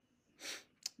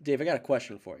Dave, I got a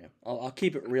question for you. I'll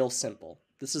keep it real simple.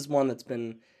 This is one that's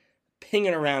been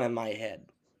pinging around in my head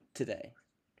today.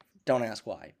 Don't ask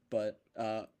why, but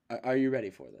are you ready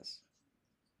for this?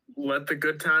 Let the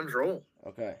good times roll.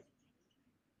 Okay.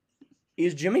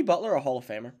 Is Jimmy Butler a Hall of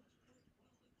Famer?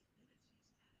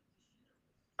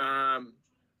 Um,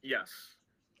 yes,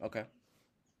 Okay.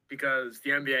 because the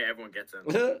NBA everyone gets in.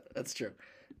 That's true.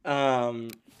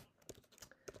 Um,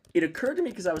 it occurred to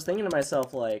me because I was thinking to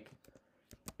myself, like,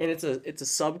 and it's a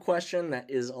sub question that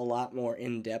is a lot more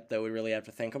in depth that we really have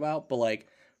to think about. But like,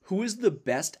 who is the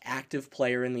best active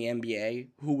player in the NBA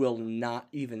who will not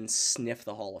even sniff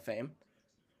the Hall of Fame?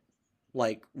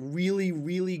 Like, really,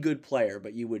 really good player,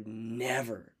 but you would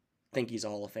never think he's a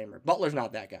Hall of Famer. Butler's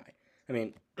not that guy. I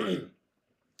mean,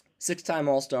 6-time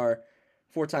All Star,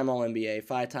 4-time All NBA,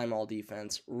 5-time All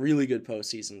Defense, really good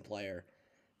postseason player.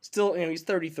 Still, he's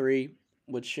 33,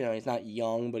 which, he's not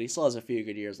young, but he still has a few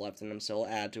good years left in him, so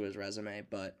he'll add to his resume.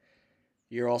 But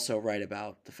you're also right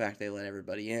about the fact they let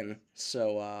everybody in.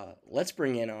 So let's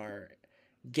bring in our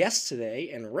guest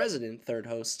today and resident third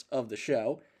host of the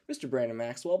show, Mr. Brandon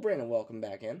Maxwell. Brandon, welcome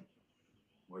back in.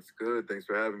 What's good? Thanks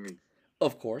for having me.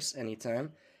 Of course,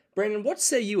 anytime. Brandon, what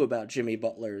say you about Jimmy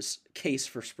Butler's case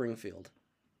for Springfield?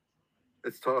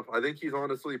 It's tough. I think he's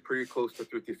honestly pretty close to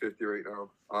 50-50 right now.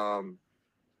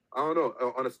 I don't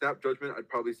know. On a snap judgment, I'd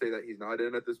probably say that he's not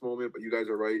in at this moment, but you guys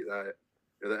are right that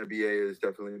the NBA is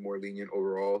definitely more lenient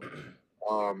overall.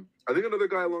 I think another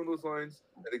guy along those lines,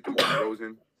 I think DeMar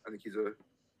DeRozan. I think he's a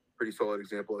pretty solid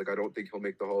example. Like, I don't think he'll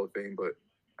make the Hall of Fame, but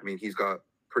I mean, he's got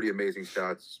pretty amazing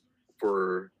stats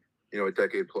for, a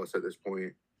decade plus at this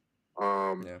point.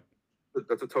 Yeah.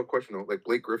 That's a tough question though. Like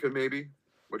Blake Griffin, maybe.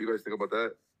 What do you guys think about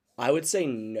that? I would say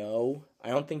no. I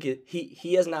don't think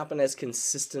he has not been as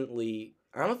consistently.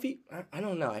 I don't know if I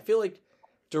don't know. I feel like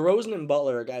DeRozan and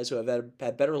Butler are guys who have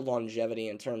had better longevity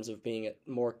in terms of being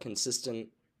more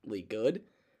consistently good.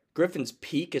 Griffin's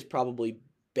peak is probably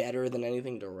better than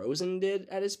anything DeRozan did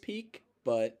at his peak,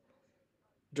 but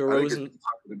I think it's DeRozan,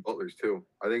 higher than Butler's too.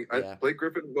 I think yeah, Blake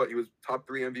Griffin, he was top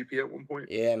 3 MVP at one point.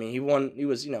 yeah. I mean, he won. He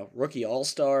was rookie All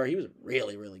Star. He was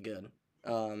really really good.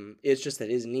 It's just that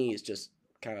his knees just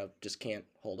kind of just can't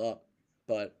hold up.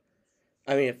 But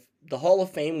I mean, if the Hall of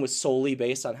Fame was solely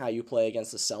based on how you play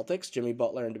against the Celtics, Jimmy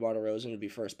Butler and DeMar DeRozan would be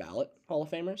first ballot Hall of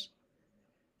Famers.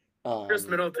 Chris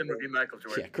Middleton would be Michael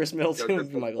Jordan. Yeah, Chris Middleton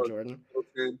would be Michael Jordan.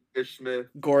 Middleton, Ish Smith,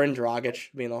 Goran Dragic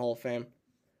being the Hall of Fame.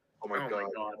 oh my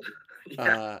god.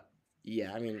 Yeah.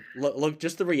 Yeah, I mean, look,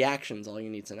 just the reactions, all you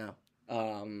need to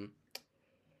know.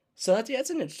 So that's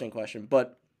an interesting question,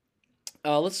 but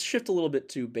let's shift a little bit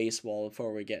to baseball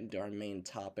before we get into our main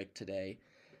topic today.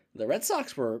 The Red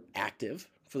Sox were active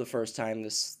for the first time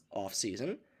this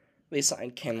offseason. They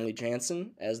signed Kenley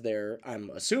Jansen as their, I'm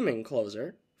assuming,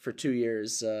 closer for 2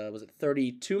 years. Was it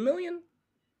 $32 million,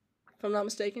 if I'm not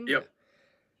mistaken? Yep.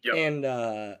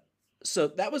 And so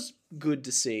that was good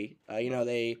to see.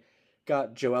 They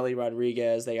got Joely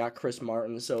Rodriguez, they got Chris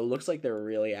Martin, so it looks like they're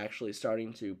really actually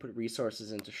starting to put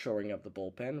resources into shoring up the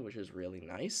bullpen, which is really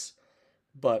nice.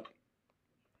 But,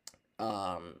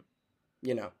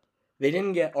 they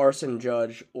didn't get Arson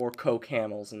Judge or Coke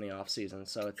Hamels in the offseason,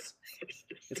 so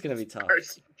it's going to be tough.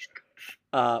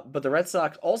 But the Red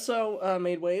Sox also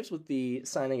made waves with the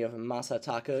signing of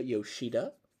Masataka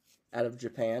Yoshida out of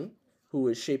Japan, who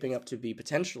is shaping up to be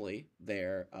potentially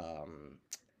their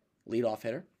leadoff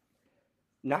hitter.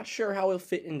 Not sure how he'll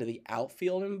fit into the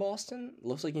outfield in Boston.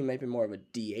 Looks like he might be more of a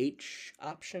DH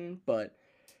option, but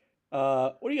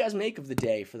what do you guys make of the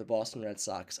day for the Boston Red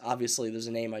Sox? Obviously, there's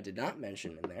a name I did not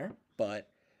mention in there,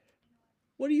 but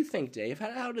what do you think, Dave?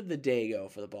 How did the day go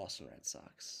for the Boston Red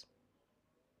Sox?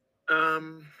 I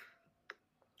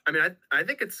mean, I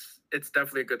think it's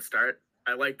definitely a good start.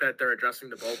 I like that they're addressing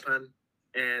the bullpen,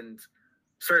 and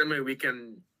certainly we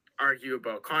can argue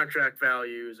about contract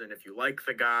values and if you like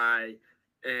the guy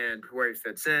and where he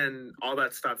fits in. All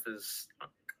that stuff is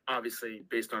obviously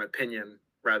based on opinion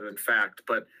rather than fact,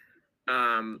 but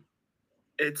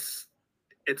it's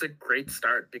a great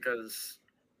start because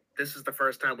this is the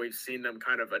first time we've seen them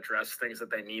kind of address things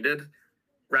that they needed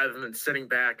rather than sitting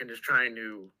back and just trying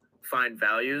to find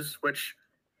values, which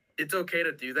it's okay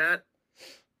to do that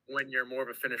when you're more of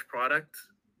a finished product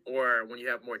or when you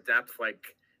have more depth.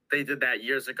 Like they did that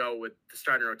years ago with the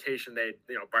starting rotation. They,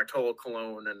 Bartolo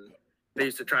Colon, and they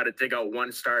used to try to dig out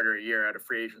one starter a year out of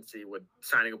free agency with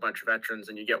signing a bunch of veterans,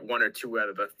 and you get 1 or 2 out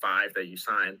of the 5 that you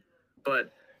sign.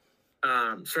 But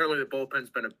certainly the bullpen's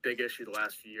been a big issue the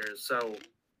last few years. So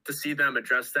to see them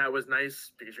address that was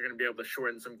nice because you're going to be able to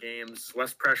shorten some games,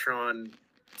 less pressure on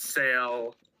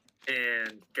Sale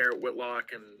and Garrett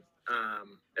Whitlock and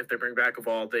If they bring back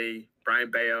Evaldi, Brian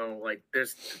Bayo, like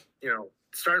there's,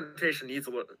 starting rotation needs a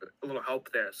little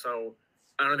help there. So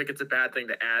I don't think it's a bad thing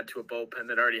to add to a bullpen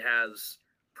that already has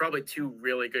probably two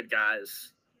really good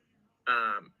guys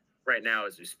right now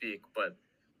as we speak. But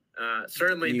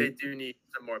certainly they do need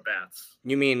some more bats.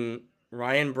 You mean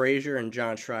Ryan Brazier and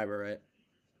John Schreiber, right?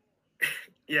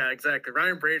 Yeah, exactly.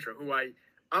 Ryan Brazier, who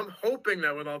I'm hoping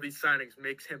that with all these signings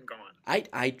makes him gone.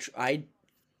 I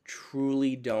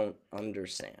truly don't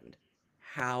understand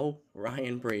how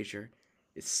Ryan Brazier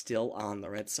is still on the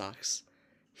Red Sox.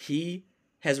 He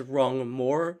has wrung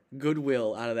more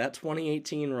goodwill out of that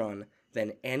 2018 run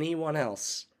than anyone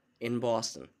else in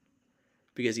Boston.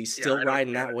 Because he's still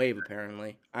riding that wave,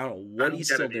 apparently. I don't know what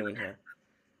he's still doing here.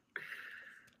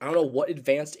 I don't know what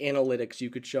advanced analytics you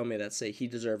could show me that say he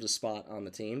deserves a spot on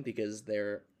the team, because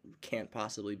there can't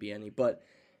possibly be any. But,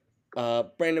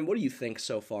 Brandon, what do you think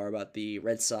so far about the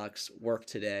Red Sox work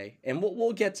today? And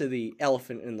we'll get to the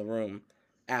elephant in the room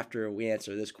after we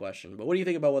answer this question. But what do you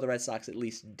think about what the Red Sox at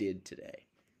least did today?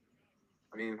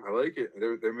 I mean, I like it.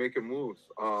 They're making moves.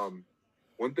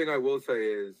 One thing I will say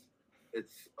is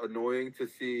it's annoying to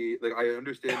see. Like, I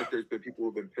understand that there's been people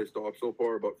who've been pissed off so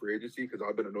far about free agency, because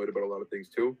I've been annoyed about a lot of things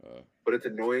too. But it's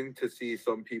annoying to see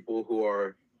some people who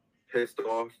are pissed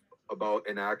off about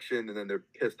inaction, and then they're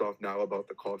pissed off now about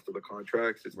the cost of the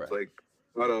contracts. It's like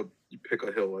gotta pick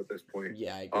a hill at this point.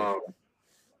 Yeah, I agree.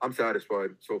 I'm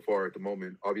satisfied so far at the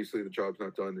moment. Obviously, the job's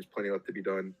not done. There's plenty left to be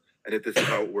done. And if this is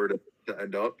how it were to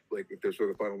end up, like if this were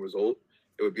the final result,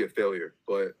 it would be a failure.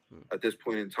 But at this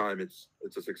point in time, it's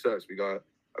a success. We got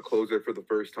a closer for the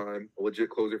first time, a legit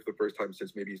closer for the first time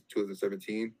since maybe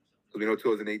 2017. Because we know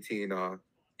 2018,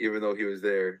 even though he was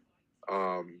there,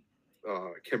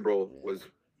 Kimbrel was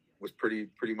pretty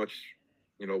much,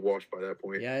 washed by that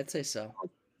point. Yeah, I'd say so.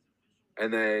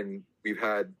 And then we've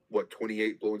had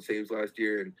 28 blown saves last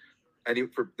year, and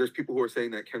there's people who are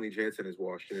saying that Kenley Jansen is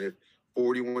washed, and if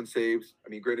 41 saves. I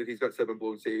mean, granted, he's got 7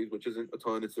 blown saves, which isn't a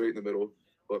ton. It's right in the middle.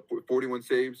 But 41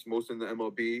 saves, most in the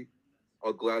MLB,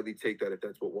 I'll gladly take that if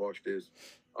that's what washed is.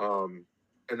 And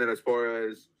then as far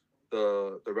as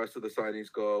the rest of the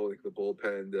signings go, like the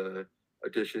bullpen, the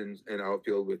additions and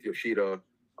outfield with Yoshida,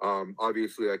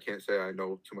 obviously I can't say I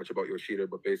know too much about Yoshida,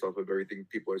 but based off of everything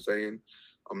people are saying,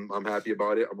 I'm happy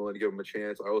about it. I'm willing to give him a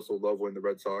chance. I also love when the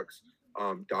Red Sox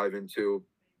dive into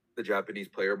the Japanese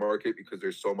player market, because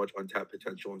there's so much untapped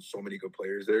potential and so many good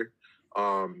players there.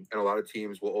 And a lot of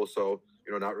teams will also,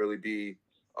 not really be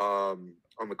on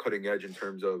the cutting edge in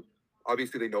terms of,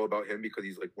 obviously they know about him because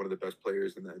he's like one of the best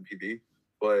players in the NPB.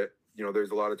 But,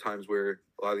 there's a lot of times where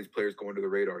a lot of these players go under the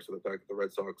radar. So the fact that the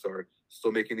Red Sox are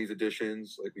still making these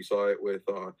additions, like we saw it with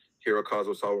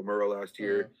Hirokazu Sawamura last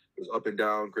year, it was up and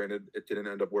down. Granted, it didn't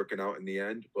end up working out in the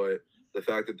end, but the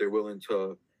fact that they're willing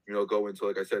to go into,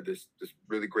 like I said, this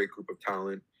really great group of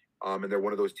talent. And they're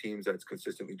one of those teams that's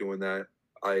consistently doing that.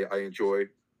 I enjoy.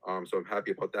 So I'm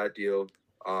happy about that deal.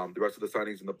 The rest of the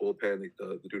signings in the bullpen, like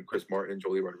the dude Chris Martin,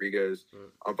 Joely Rodriguez,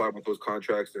 I'm fine with those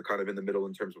contracts. They're kind of in the middle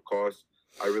in terms of cost.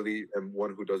 I really am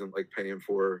one who doesn't like paying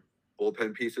for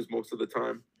bullpen pieces most of the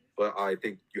time. But I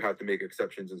think you have to make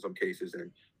exceptions in some cases.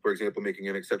 And, for example, making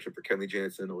an exception for Kenley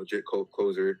Jansen, a legit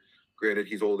closer. Granted,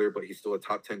 he's older, but he's still a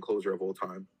top 10 closer of all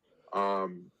time.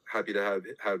 Happy to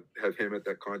have him at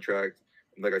that contract.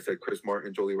 And like I said, Chris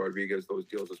Martin, Joely Rodriguez, those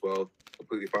deals as well.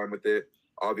 Completely fine with it.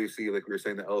 Obviously, like we were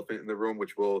saying, the elephant in the room,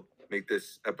 which will make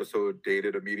this episode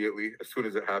dated immediately as soon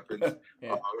as it happens. That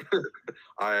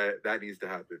needs to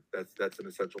happen. That's an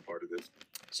essential part of this.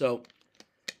 So,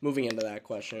 moving into that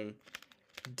question,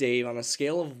 Dave, on a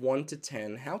scale of 1 to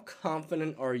 10, how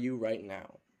confident are you right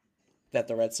now that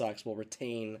the Red Sox will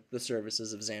retain the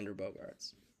services of Xander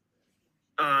Bogaerts?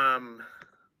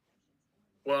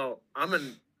 Well,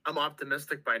 I'm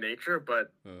optimistic by nature,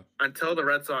 but until the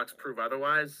Red Sox prove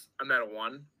otherwise, I'm at a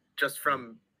 1, just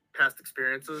from past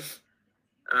experiences.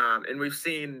 And we've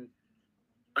seen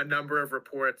a number of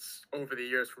reports over the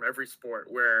years from every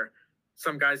sport where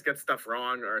some guys get stuff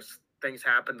wrong or things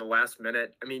happen the last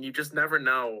minute. I mean, you just never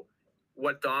know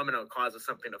what domino causes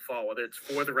something to fall, whether it's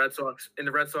for the Red Sox, in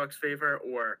the Red Sox favor,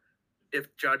 or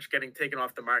if Judge getting taken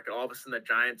off the market, all of a sudden the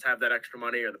Giants have that extra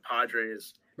money, or the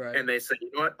Padres, and they say,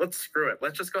 you know what, let's screw it.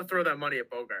 Let's just go throw that money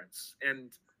at Bogaerts. And,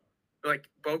 like,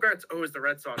 Bogaerts owes the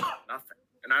Red Sox nothing.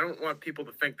 And I don't want people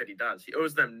to think that he does. He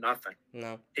owes them nothing.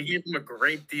 No. He gave them a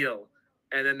great deal,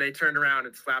 and then they turned around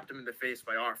and slapped him in the face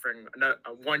by offering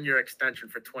a 1-year extension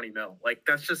for $20 million. Like,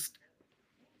 it's just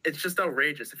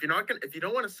outrageous. If you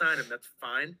don't want to sign him, that's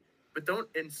fine. But don't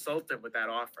insult him with that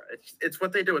offer. It's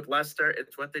what they do with Lester.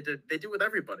 It's what they do with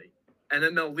everybody. And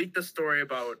then they'll leak the story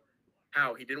about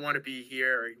how he didn't want to be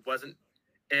here, or he wasn't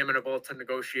amenable to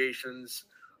negotiations,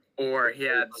 or he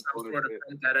had some sort of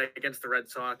vendetta against the Red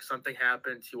Sox. Something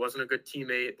happened. He wasn't a good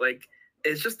teammate. Like,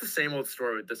 it's just the same old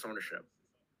story with this ownership.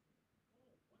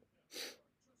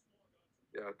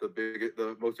 Yeah,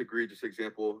 the most egregious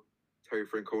example, Terry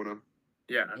Francona.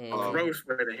 Yeah, gross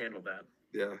way to handle that.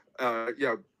 Yeah,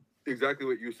 exactly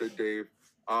what you said, Dave.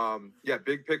 Yeah,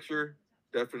 big picture,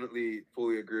 definitely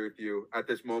fully agree with you. At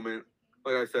this moment,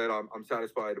 like I said, I'm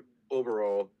satisfied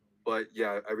overall, but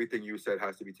yeah, everything you said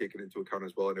has to be taken into account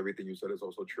as well, and everything you said is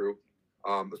also true.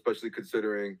 Especially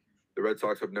considering the Red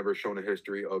Sox have never shown a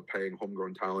history of paying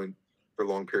homegrown talent for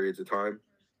long periods of time.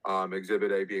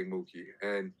 Exhibit A being Mookie,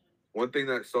 and one thing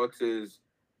that sucks is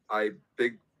I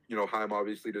think Heim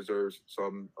obviously deserves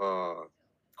some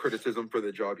criticism for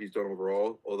the job he's done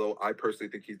overall. Although I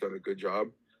personally think he's done a good job,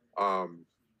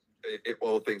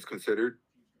 all things considered,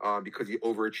 because he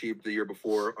overachieved the year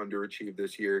before, underachieved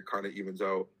this year, kind of evens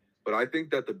out. But I think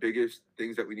that the biggest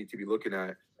things that we need to be looking at,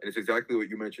 and it's exactly what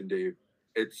you mentioned, Dave.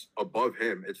 It's above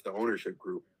him. It's the ownership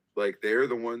group. Like, they're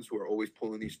the ones who are always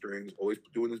pulling these strings, always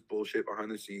doing this bullshit behind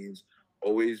the scenes,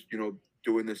 always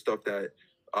doing this stuff that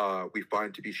we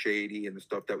find to be shady, and the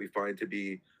stuff that we find to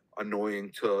be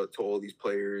annoying to all these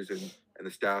players and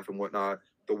the staff and whatnot.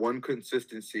 The one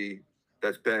consistency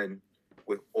that's been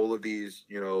with all of these,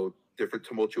 different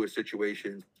tumultuous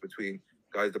situations between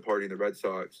guys departing the Red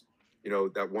Sox,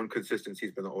 that one consistency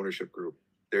has been the ownership group.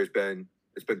 It's been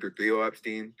through Theo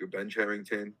Epstein, through Ben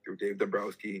Cherington, through Dave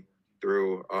Dombrowski,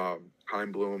 through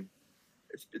Chaim Bloom.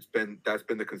 That's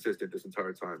been the consistent this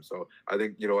entire time. So I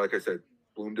think, like I said,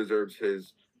 Bloom deserves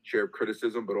his share of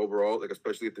criticism, but overall, like,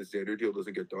 especially if the Xander deal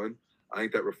doesn't get done, I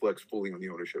think that reflects fully on the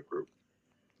ownership group.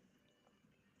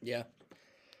 Yeah.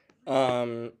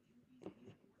 What's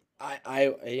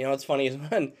funny is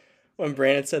when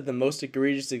Brandon said the most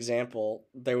egregious example,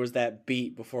 there was that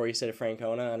beat before he said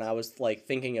Francona, and I was like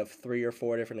thinking of 3 or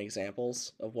 4 different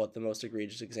examples of what the most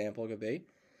egregious example could be.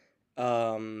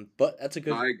 But that's a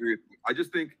good. No, I agree. I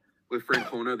just think with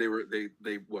Francona, they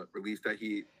released that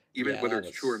he, even whether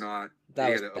it's true or not,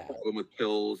 they had a problem with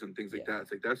pills and things like that.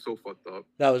 It's like, that's so fucked up.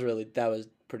 That was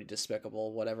pretty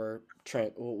despicable. Whatever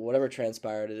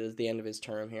transpired, it is the end of his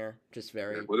term here. Just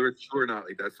very. Yeah, whether it's true or not,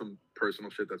 like, that's some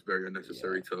personal shit that's very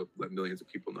unnecessary to let millions of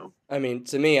people know. I mean,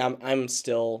 to me, I'm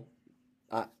still.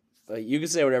 You could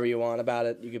say whatever you want about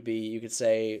it. You could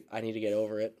say I need to get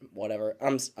over it. Whatever.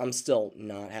 I'm still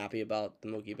not happy about the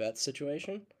Mookie Betts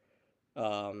situation.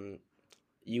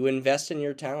 You invest in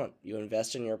your talent. You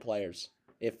invest in your players.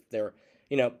 If they're,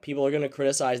 people are going to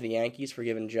criticize the Yankees for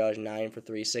giving Judge 9 for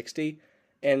 360,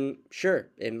 and sure,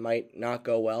 it might not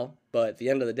go well, but at the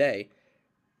end of the day,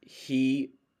 he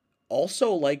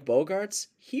also, like Bogaerts,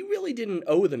 he really didn't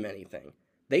owe them anything.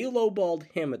 They lowballed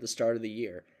him at the start of the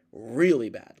year really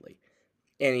badly,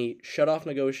 and he shut off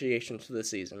negotiations for the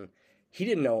season. He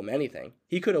didn't owe him anything.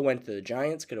 He could have went to the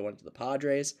Giants, could have went to the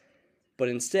Padres, but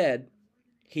instead,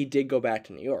 he did go back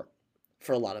to New York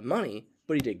for a lot of money,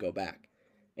 but he did go back.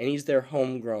 And he's their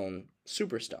homegrown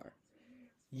superstar.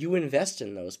 You invest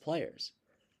in those players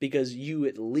because you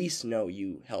at least know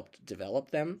you helped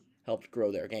develop them, helped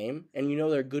grow their game, and you know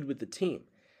they're good with the team.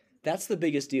 That's the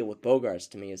biggest deal with Bogaerts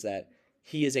to me, is that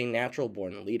he is a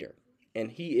natural-born leader, and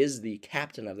he is the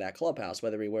captain of that clubhouse,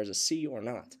 whether he wears a C or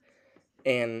not.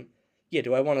 And yeah,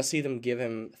 do I want to see them give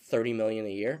him $30 million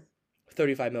a year,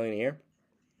 $35 million a year,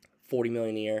 $40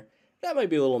 million a year? That might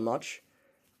be a little much.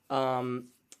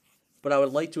 But I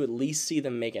would like to at least see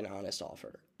them make an honest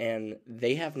offer. And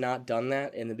they have not done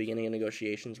that in the beginning of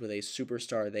negotiations with a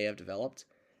superstar they have developed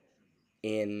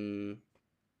in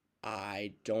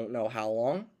I don't know how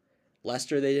long.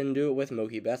 Lester, they didn't do it with.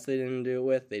 Mookie Betts, they didn't do it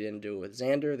with. They didn't do it with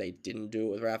Xander. They didn't do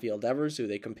it with Rafael Devers, who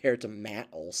they compared to Matt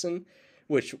Olson,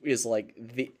 which is like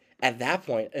at that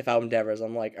point, if I'm Devers,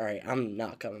 I'm like, all right, I'm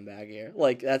not coming back here.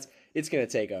 Like, it's gonna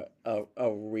take a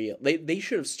real. They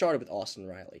should have started with Austin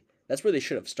Riley. That's where they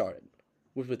should have started,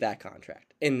 with that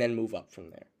contract, and then move up from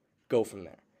there, go from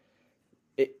there.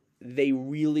 They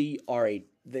really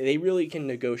can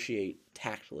negotiate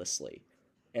tactlessly,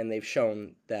 and they've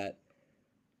shown that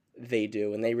they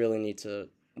do, and they really need to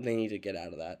get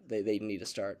out of that. They need to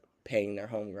start paying their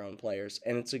homegrown players,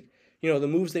 and it's the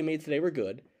moves they made today were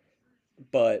good,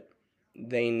 but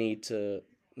they need to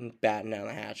batten down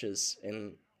the hatches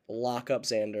and lock up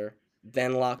Xander,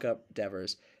 then lock up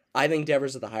Devers. I think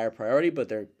Devers is the higher priority, but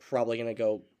they're probably going to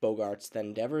go Bogaerts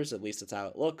then Devers. At least that's how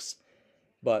it looks.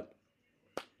 But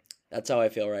that's how I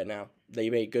feel right now. They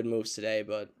made good moves today,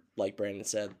 but like Brandon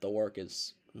said, the work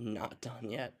is not done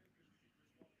yet.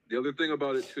 The other thing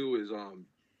about it too is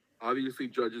obviously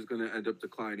Judge is going to end up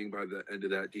declining by the end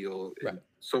of that deal in Right.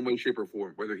 some way, shape, or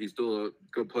form. Whether he's still a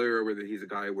good player or whether he's a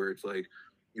guy where it's like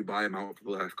you buy him out for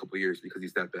the last couple of years because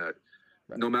he's that bad.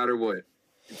 Right. No matter what,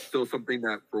 it's still something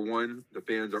that, for one, the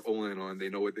fans are all in on. They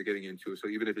know what they're getting into. So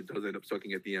even if it does end up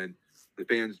sucking at the end, the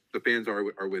fans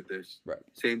are with this. Right.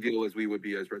 Same deal as we would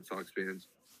be as Red Sox fans.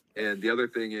 And the other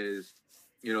thing is,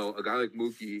 you know, a guy like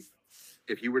Mookie,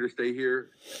 if he were to stay here,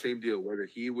 same deal. Whether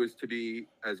he was to be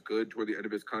as good toward the end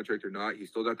of his contract or not, he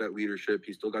still got that leadership.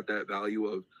 He still got that value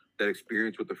of that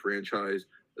experience with the franchise.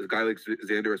 A guy like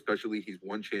Xander, especially, he's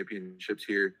won championships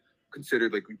here.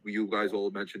 Considered, like you guys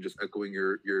all mentioned, just echoing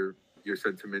your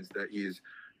sentiments, that he's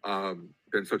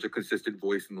been such a consistent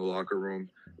voice in the locker room.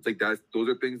 It's like those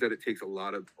are things that it takes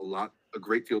a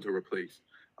great deal to replace.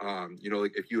 You know,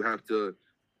 like if you have to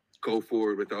go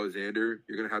forward without Xander,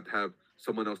 you're gonna have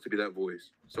someone else to be that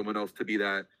voice, someone else to be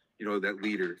that, you know, that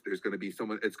leader. There's going to be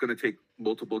someone, it's going to take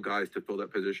multiple guys to fill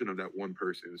that position of that one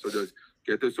person. So just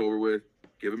get this over with,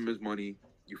 give him his money.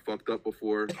 You fucked up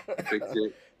before, fix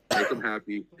it, make him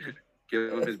happy,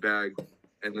 give him his bag,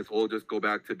 and let's all just go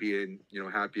back to being, you know,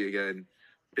 happy again,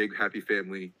 big happy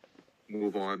family,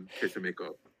 move on, kiss and make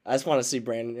up. I just want to see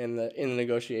Brandon in the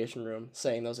negotiation room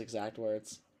saying those exact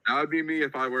words. That would be me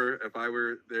if I were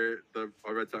the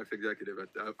Red Sox executive.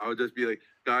 I would just be like,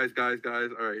 guys, all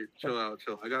right, chill out.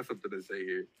 I got something to say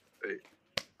here. Hey,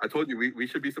 I told you we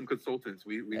should be some consultants.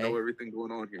 We know everything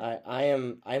going on here.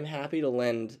 I'm happy to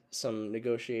lend some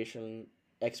negotiation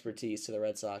expertise to the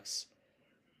Red Sox.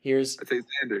 I'd say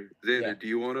Xander, yeah. Do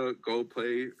you want to go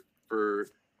play for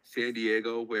San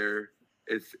Diego where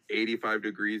it's 85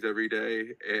 degrees every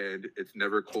day and it's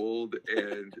never cold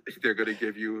and they're going to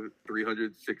give you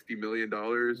 $360 million?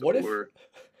 What if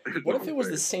it was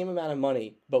the same amount of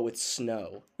money but with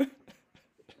snow?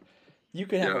 You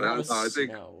could have a lot of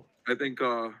snow. I think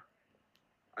I'm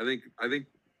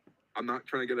not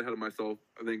trying to get ahead of myself.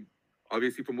 I think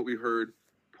obviously from what we heard,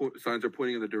 signs are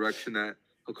pointing in the direction that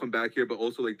he'll come back here, but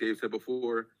also like Dave said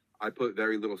before, I put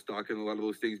very little stock in a lot of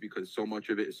those things because so much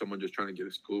of it is someone just trying to get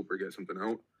a scoop or get something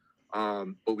out.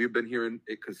 But we've been hearing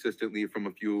it consistently from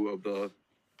a few of the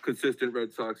consistent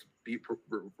Red Sox beat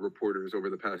reporters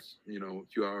over the past, you know,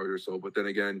 few hours or so. But then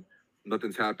again,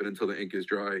 nothing's happened until the ink is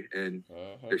dry, and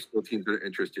there's still teams that are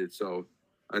interested. So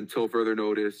until further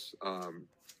notice,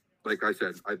 like I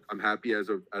said, I'm happy as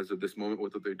of this moment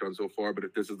with what they've done so far. But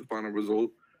if this is the final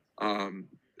result,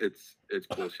 it's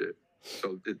bullshit.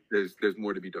 So there's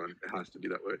more to be done. It has to be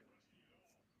that way.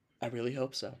 I really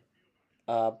hope so.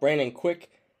 Brandon, quick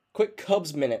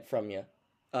Cubs minute from you.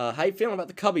 How you feeling about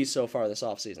the Cubbies so far this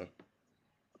offseason?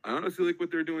 I honestly like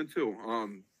what they're doing too.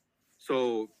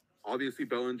 So obviously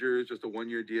Bellinger is just a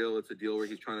 1-year deal. It's a deal where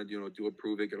he's trying to, you know, do a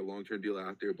prove it, get a long-term deal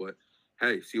out there. But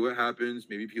hey, see what happens.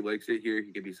 Maybe if he likes it here,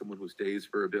 he can be someone who stays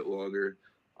for a bit longer.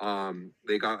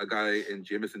 They got a guy in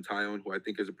Jameson Taillon, who I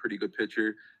think is a pretty good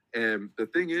pitcher. And the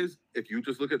thing is, if you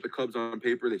just look at the Cubs on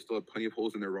paper, they still have plenty of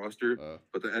holes in their roster.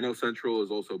 But the NL Central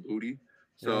is also booty.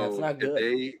 So it's not good.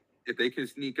 If they can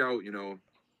sneak out, you know,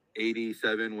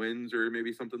 87 wins or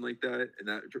maybe something like that in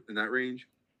that range,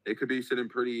 they could be sitting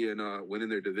pretty and winning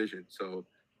their division. So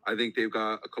I think they've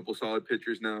got a couple solid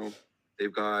pitchers now.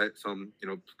 They've got some, you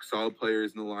know, solid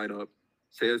players in the lineup.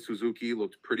 Seiya Suzuki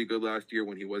looked pretty good last year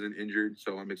when he wasn't injured.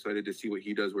 So I'm excited to see what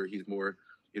he does where he's more,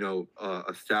 you know,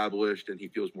 established and he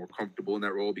feels more comfortable in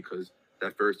that role, because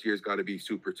that first year's got to be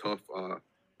super tough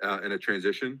in a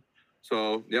transition.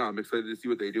 So, yeah, I'm excited to see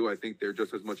what they do. I think they're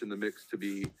just as much in the mix to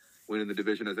be winning the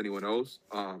division as anyone else.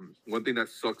 One thing that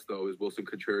sucks, though, is Wilson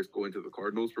Contreras going to the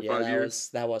Cardinals for 5 years.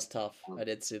 That was tough. I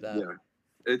did see that. Yeah.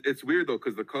 It's weird, though,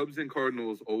 because the Cubs and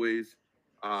Cardinals always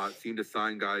seem to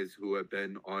sign guys who have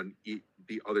been on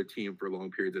the other team for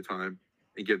long periods of time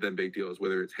and give them big deals,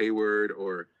 whether it's Hayward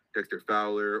or Dexter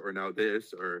Fowler or now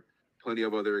this, or plenty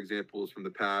of other examples from the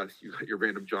past. You got your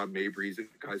random John Mabrys and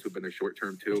guys who've been a short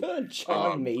term too.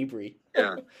 John Mabry.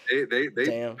 Yeah, they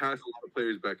pass a lot of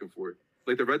players back and forth.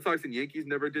 Like the Red Sox and Yankees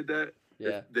never did that.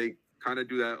 Yeah, they kind of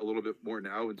do that a little bit more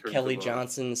now in terms Kelly of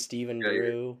Johnson, Stephen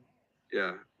Drew.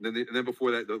 Yeah. And then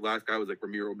before that, the last guy was like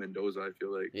Ramiro Mendoza, I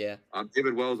feel like. Yeah.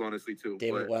 David Wells, honestly, too.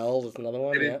 David Wells is another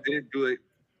one. They didn't do it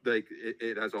like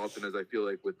it as often as I feel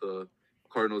like with the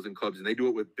Cardinals and Cubs, and they do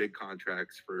it with big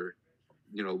contracts for,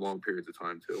 you know, long periods of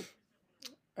time too.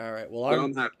 All right. Well,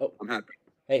 I'm happy. I'm happy.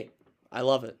 Hey, I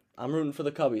love it. I'm rooting for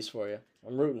the Cubbies for you.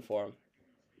 I'm rooting for them.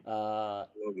 Love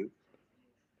it.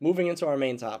 Moving into our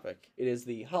main topic, it is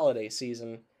the holiday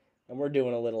season, and we're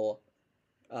doing a little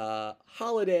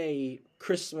holiday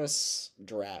Christmas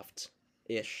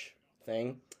draft-ish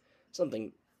thing.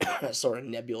 Something sort of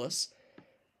nebulous.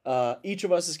 Each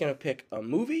of us is going to pick a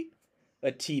movie,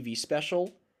 a TV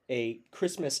special, a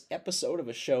Christmas episode of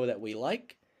a show that we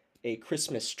like, a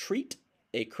Christmas treat,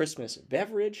 a Christmas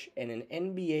beverage, and an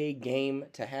NBA game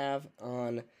to have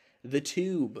on the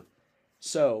tube.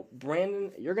 So,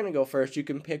 Brandon, you're going to go first. You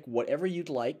can pick whatever you'd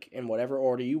like in whatever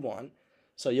order you want.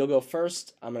 So you'll go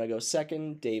first. I'm going to go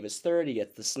second. Dave is third. He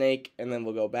gets the snake. And then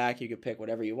we'll go back. You can pick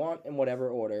whatever you want in whatever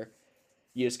order.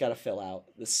 You just got to fill out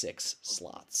the 6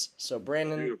 slots. So,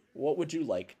 Brandon, what would you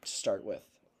like to start with?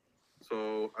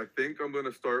 So I think I'm going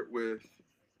to start with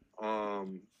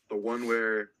the one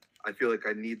where I feel like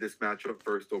I need this matchup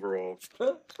first overall.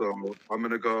 So I'm going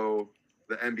to go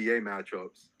the NBA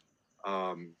matchups.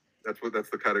 That's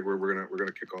the category we're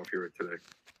gonna kick off here today.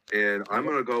 And I'm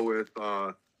going to go with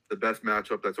the best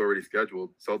matchup that's already scheduled,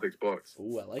 Celtics Bucks.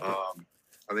 Ooh, I like it.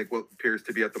 I think what appears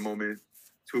to be at the moment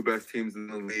 2 best teams in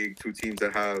the league, 2 teams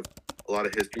that have a lot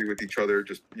of history with each other,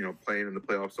 just playing in the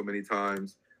playoffs so many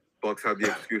times. Bucks have the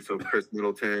excuse of Chris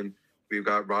Middleton. We've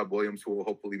got Rob Williams, who will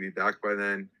hopefully be back by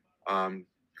then. Going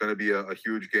to be a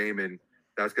huge game, and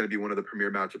that's going to be one of the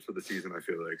premier matchups of the season, I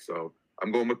feel like. So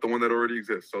I'm going with the one that already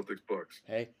exists, Celtics Bucks.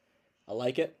 Hey, I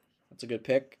like it. That's a good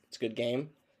pick. It's a good game.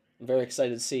 I'm very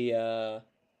excited to see the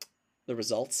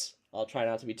results. I'll try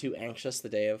not to be too anxious the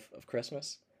day of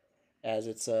Christmas, as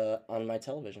it's on my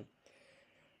television.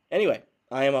 Anyway,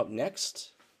 I am up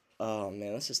next. Oh,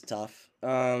 man, this is tough.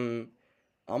 I'm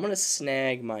going to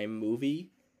snag my movie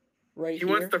right here. He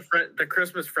wants the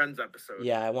Christmas Friends episode.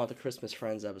 Yeah, I want the Christmas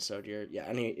Friends episode. I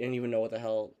didn't even know what the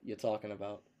hell you're talking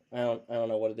about. I don't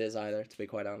know what it is either, to be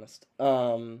quite honest.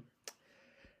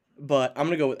 But I'm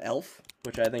going to go with Elf,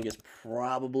 which I think is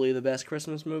probably the best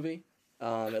Christmas movie,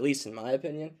 at least in my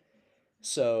opinion.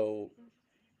 So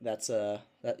that's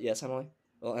yes, Emily?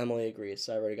 Well, Emily agrees,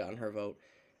 so I've already gotten her vote.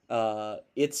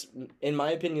 It's, in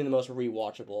my opinion, the most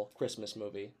rewatchable Christmas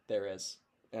movie there is.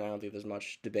 And I don't think there's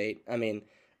much debate. I mean,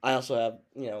 I also have,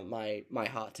 my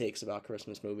hot takes about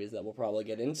Christmas movies that we'll probably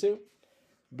get into.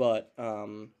 But,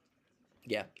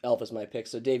 yeah, Elf is my pick.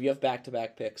 So, Dave, you have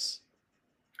back-to-back picks.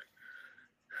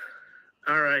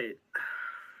 All right.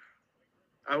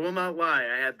 I will not lie.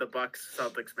 I had the Bucks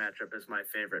Celtics matchup as my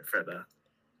favorite for this.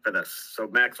 So,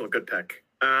 Maxwell, good pick.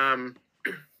 Thank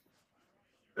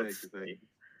you.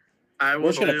 We're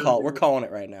just going to call it. We're calling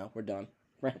it right now. We're done.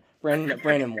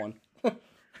 Brandon won.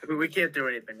 We can't do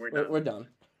anything. We're done.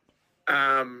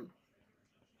 I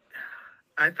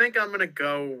think I'm going to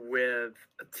go with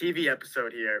a TV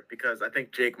episode here because I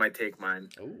think Jake might take mine.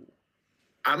 Ooh.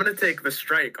 I'm going to take The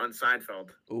Strike on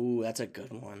Seinfeld. Ooh, that's a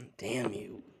good one. Damn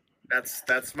you. That's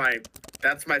my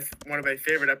one of my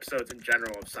favorite episodes in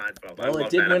general of Seinfeld. Well, it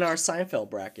did win our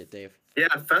Seinfeld bracket, Dave. Yeah,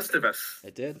 Festivus.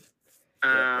 It did.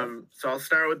 So I'll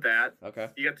start with that. Okay.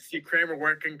 You get to see Kramer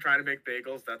working, trying to make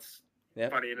bagels. That's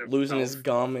funny. Losing his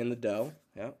gum in the dough.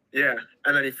 Yeah. Yeah,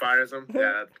 and then he fires him.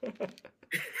 Yeah.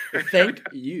 Thank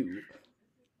you.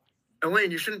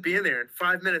 Elaine, you shouldn't be in there. In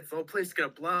 5 minutes, the whole place is gonna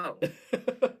blow. Do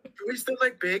we still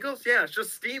like bagels? Yeah, it's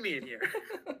just steamy in here.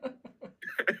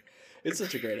 It's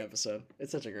such a great episode.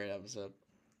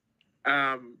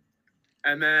 And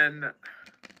then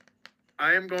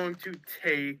I am going to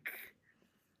take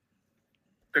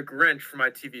The Grinch for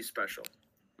my TV special.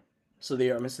 So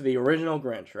the original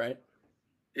Grinch, right?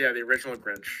 Yeah, the original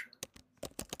Grinch.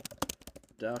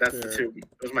 That's the two.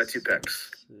 Those are my 2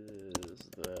 picks. This is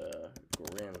the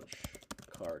Grinch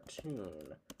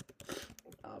cartoon.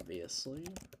 Obviously.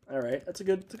 All right, it's a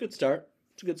good start.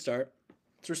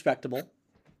 It's respectable.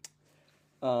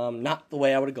 Not the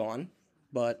way I would have gone,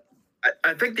 but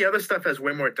I think the other stuff has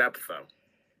way more depth, though.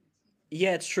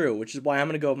 Yeah, it's true, which is why I'm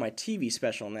going to go with my TV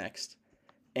special next.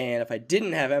 And if I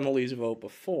didn't have Emily's vote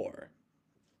before,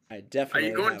 I definitely.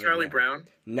 Are you going Charlie Brown?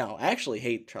 No, I actually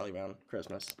hate Charlie Brown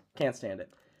Christmas. Can't stand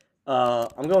it.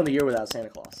 I'm going The Year Without Santa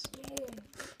Claus.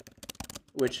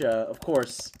 Which, of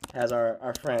course, has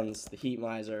our friends, the Heat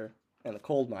Miser and the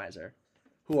Cold Miser,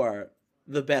 who are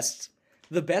the best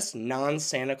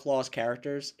non-Santa Claus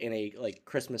characters in a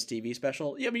Christmas TV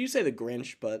special. Yeah, but you say the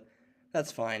Grinch, but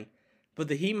that's fine. But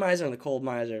the Heat Miser and the Cold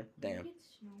Miser, damn.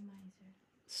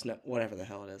 Snow, whatever the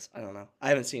hell it is. I don't know. I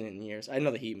haven't seen it in years. I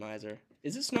know the Heat Miser.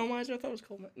 Is it Snow Miser? I thought it was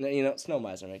Cold Miser. No, Snow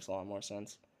Miser makes a lot more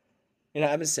sense.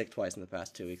 I've been sick twice in the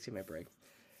past 2 weeks. Give me a break.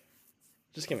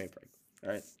 Just give me a break. All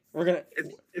right. We're gonna.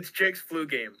 It's Jake's flu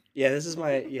game. Yeah, this is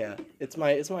my It's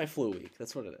my flu week.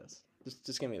 That's what it is.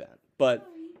 Just give me that. But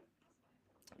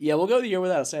yeah, we'll go The Year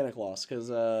Without Santa Claus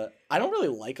because I don't really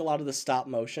like a lot of the stop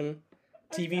motion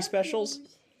TV specials,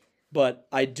 but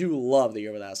I do love The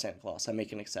Year Without Santa Claus. I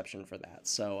make an exception for that.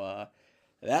 So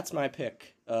that's my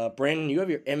pick. Brandon, you have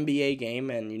your NBA game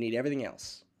and you need everything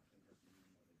else.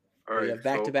 All We right. have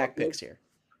back-to-back up picks here.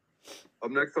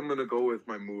 next, I'm gonna go with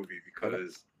my movie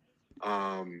because,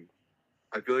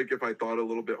 I feel like if I thought a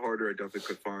little bit harder, I definitely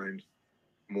could find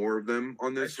more of them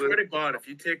on I this swear list. to God, if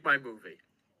you take my movie,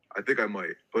 I think I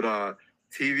might, but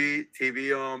TV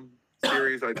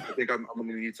series, I think I'm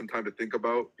gonna need some time to think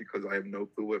about because I have no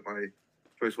clue what my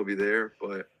choice will be there.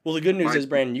 But Well, the good news my- is,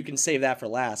 Brandon, you can save that for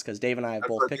last because Dave and I have that's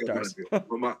both what I picked think I'm ours. gonna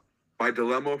do. But my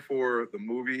dilemma for the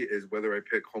movie is whether I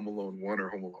pick Home Alone 1 or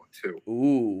Home Alone 2.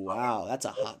 Ooh, wow, that's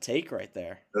a hot take right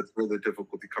there. That's where the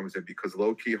difficulty comes in because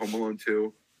low key Home Alone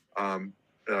 2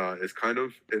 is kind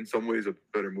of in some ways a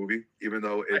better movie, even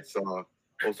though it's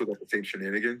also got the same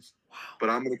shenanigans. Wow. But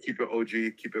I'm gonna keep it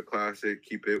OG, keep it classic,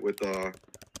 keep it with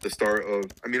the start of.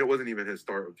 I mean, it wasn't even his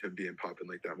start of him being popping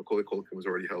like that. Macaulay Culkin was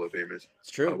already hella famous.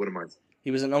 It's true. What am I? He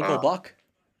was an Uncle Buck.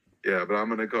 Yeah, but I'm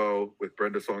gonna go with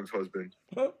Brenda Song's husband,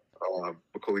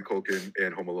 Macaulay Culkin,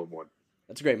 and Home Alone 1.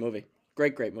 That's a great movie.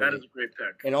 Great movie. that is a great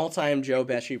pick. An all-time Joe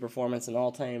Pesci performance, an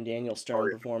all-time Daniel Stern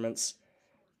performance,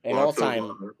 an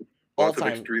Lots of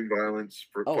extreme violence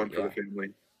for fun for the family.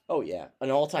 Oh yeah, an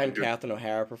all-time Catherine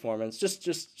O'Hara performance. Just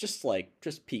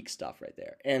peak stuff right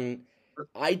there. And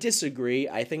I disagree.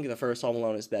 I think the first Home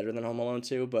Alone is better than Home Alone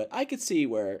 2, but I could see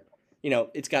where,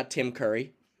 it's got Tim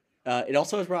Curry. It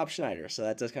also has Rob Schneider, so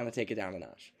that does kind of take it down a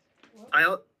notch.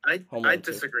 I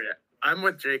disagree. I'm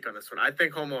with Jake on this one. I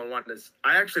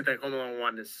actually think Home Alone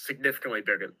 1 is significantly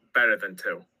better than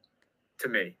 2 to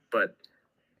me. But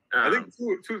I think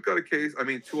 2's got a case. I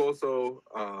mean, 2 also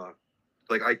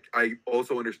I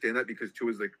also understand that because 2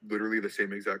 is like literally the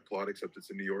same exact plot except it's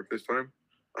in New York this time.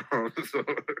 So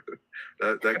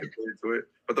that could play into it.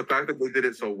 But the fact that they did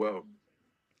it so well.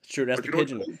 It's true, that's the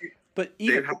pigeon. But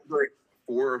even they've had like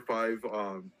 4 or 5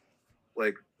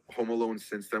 like Home Alone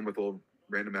since then with all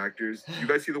random actors. You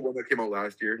guys see the one that came out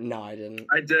last year? No, I didn't.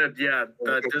 I did, yeah.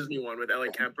 The Disney one with Ellie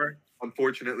Kemper.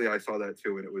 Unfortunately, I saw that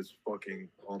too, and it was fucking,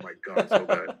 oh my god, so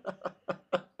bad.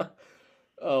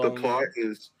 The plot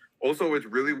is also, it's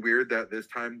really weird that this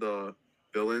time the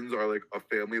villains are like a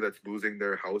family that's losing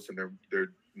their house and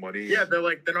their money. Yeah, they're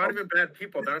not even bad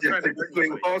people. They're not trying to. They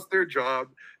lost their job.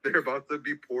 They're about to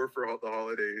be poor for all the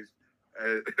holidays,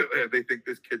 and they think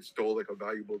this kid stole like a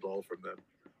valuable doll from them,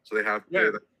 so they have to.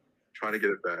 Yeah. Trying to get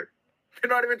it back. They're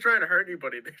not even trying to hurt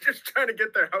anybody. They're just trying to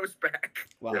get their house back.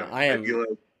 Wow, Yeah,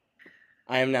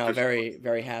 I am now very,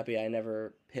 very happy I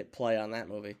never hit play on that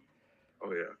movie.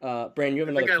 Oh yeah. Brandon, you have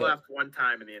another I think pick. I laughed one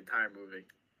time in the entire movie.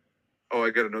 Oh, I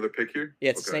got another pick here?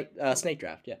 Yeah, it's snake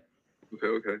draft, yeah.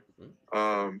 Okay.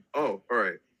 All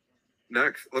right.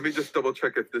 Next, let me just double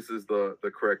check if this is the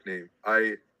correct name.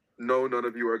 I know none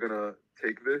of you are gonna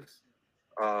take this.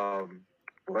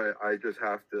 But I just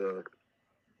have to,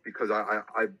 because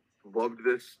I loved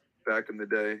this back in the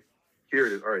day. Here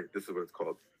it is. All right, this is what it's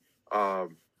called.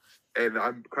 And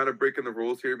I'm kind of breaking the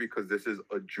rules here because this is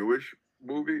a Jewish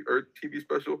movie or TV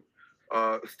special.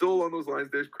 Still along those lines,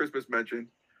 there's Christmas mentioned.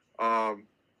 I'm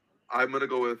gonna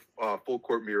go with Full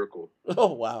Court Miracle.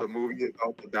 Oh wow! The movie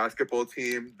about the basketball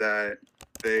team that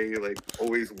they like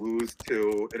always lose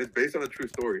to, and it's based on a true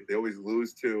story. They always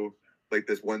lose to like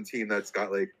this one team that's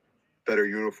got like better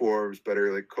uniforms,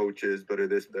 better like coaches, better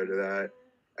this, better that,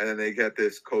 and then they get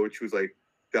this coach who's like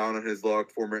down on his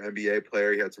luck, former NBA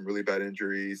player. He had some really bad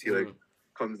injuries. He like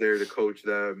comes there to coach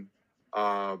them.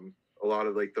 A lot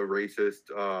of like the racist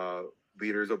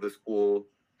leaders of the school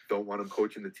don't want him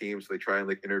coaching the team, so they try and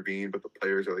like intervene, but the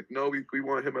players are like, no, we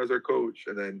want him as our coach.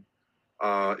 And then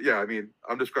I mean,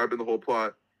 I'm describing the whole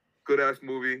plot. Good ass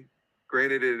movie.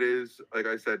 Granted, it is, like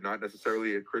I said, not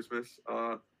necessarily a Christmas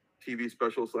TV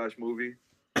special / movie,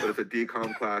 but it's a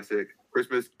DCOM classic.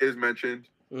 Christmas is mentioned,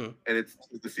 and it's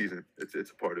the season. It's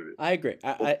a part of it. I agree.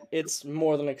 It's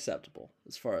more than acceptable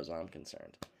as far as I'm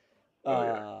concerned.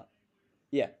 Yeah.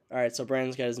 All right. So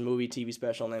Brandon's got his movie, TV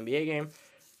special, and NBA game.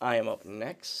 I am up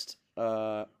next.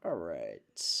 All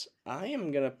right. I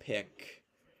am gonna pick.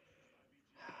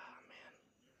 Oh, man,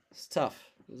 it's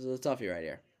tough. This is a toughie right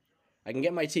here. I can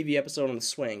get my TV episode on the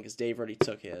swing because Dave already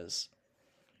took his.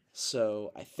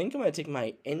 So I think I'm gonna take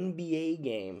my NBA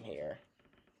game here.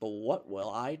 But what will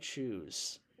I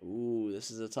choose? Ooh, this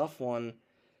is a tough one.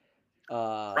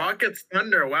 Rockets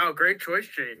Thunder. Wow, great choice,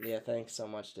 Jake. Yeah, thanks so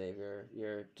much, Dave.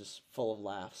 You're just full of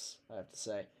laughs, I have to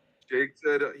say. Jake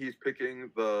said he's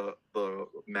picking the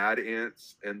Mad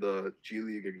Ants and the G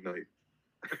League Ignite.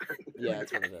 Yeah,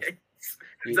 that's what it is.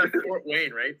 Is that Fort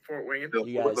Wayne, right? Fort Wayne.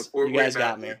 You guys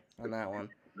got me on that one.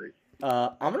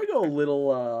 I'm gonna go a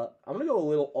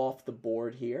little off the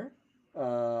board here,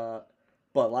 but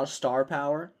a lot of star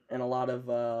power and a lot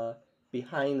of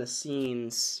behind the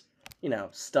scenes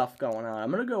stuff going on.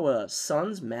 I'm gonna go with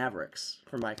Suns Mavericks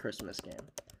for my Christmas game.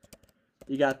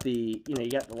 You got you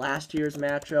got the last year's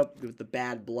matchup with the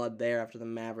bad blood there after the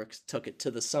Mavericks took it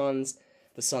to the Suns.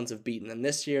 The Suns have beaten them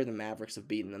this year. The Mavericks have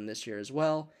beaten them this year as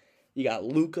well. You got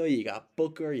Luka, you got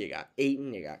Booker, you got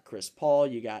Ayton, you got Chris Paul,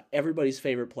 you got everybody's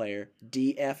favorite player,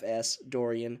 DFS,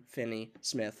 Dorian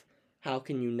Finney-Smith. How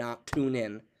can you not tune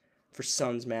in for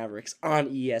Suns Mavericks on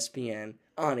ESPN,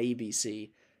 on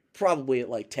ABC, probably at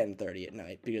like 10:30 at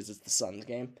night because it's the Suns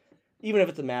game. Even if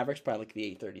it's the Mavericks, probably like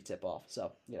the 8:30 tip-off.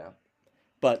 So,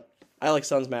 But I like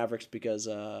Suns Mavericks because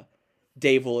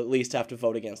Dave will at least have to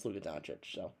vote against Luka Doncic.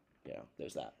 So,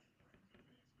 there's that.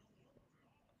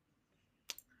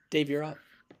 Dave, you're up.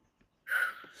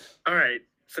 All right.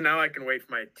 So now I can wait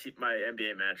for my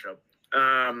NBA matchup.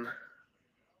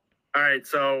 All right.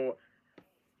 So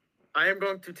I am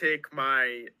going to take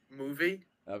my movie.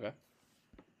 Okay.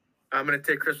 I'm going to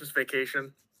take Christmas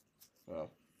Vacation.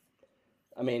 Well,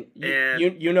 I mean,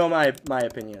 you know my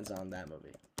opinions on that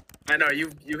movie. I know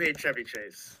you hate Chevy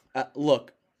Chase.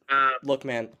 Look,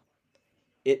 man.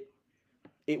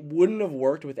 It wouldn't have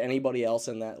worked with anybody else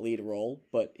in that lead role,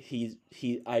 but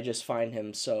I just find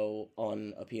him so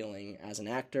unappealing as an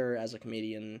actor, as a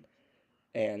comedian,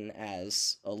 and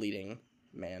as a leading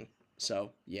man.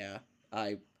 So yeah,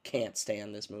 I can't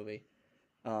stand this movie.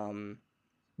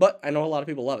 But I know a lot of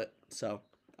people love it, so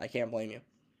I can't blame you.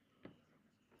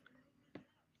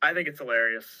 I think it's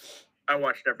hilarious. I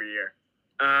watch it every year.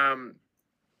 And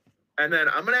then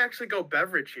I'm gonna actually go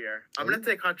beverage here. I'm gonna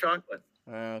take hot chocolate.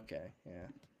 Okay, yeah.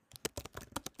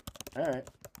 All right.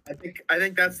 I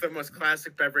think that's the most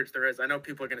classic beverage there is. I know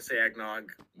people are gonna say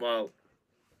eggnog. Well,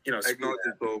 Eggnog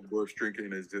is the worst drink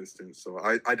in existence, so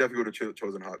I definitely would have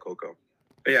chosen hot cocoa.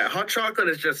 Yeah, hot chocolate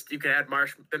is just, you can add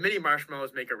the mini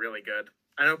marshmallows make it really good.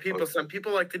 I know some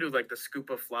people like to do like the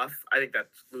scoop of fluff. I think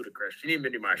that's ludicrous. You need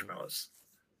mini marshmallows.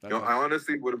 Okay. I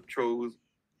honestly would have chose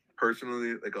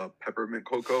personally like a peppermint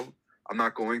cocoa. I'm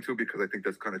not going to because I think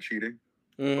that's kind of cheating.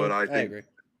 But I agree.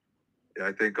 Yeah,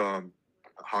 I think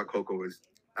hot cocoa is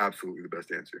absolutely the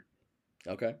best answer.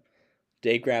 Okay.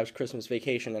 Dave grabs Christmas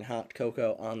Vacation and hot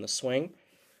cocoa on the swing.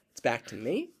 It's back to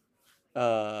me.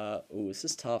 This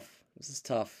is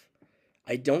tough.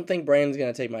 I don't think Brandon's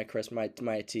gonna take my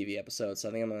TV episode, so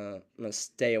I think I'm gonna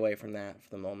stay away from that for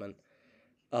the moment.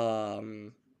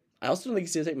 I also don't think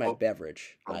he's gonna take my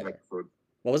beverage either.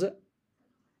 What was it?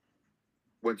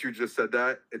 Once you just said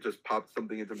that, it just popped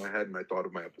something into my head, and I thought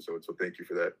of my episode. So thank you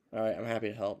for that. All right, I'm happy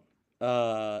to help.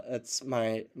 That's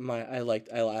my I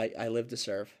live to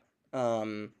serve. So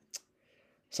I'm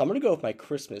gonna go with my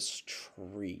Christmas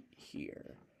treat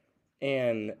here,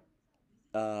 and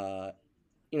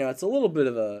it's a little bit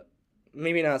of a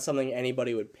maybe not something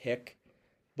anybody would pick,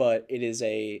 but it is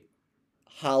a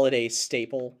holiday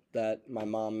staple that my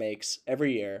mom makes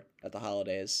every year at the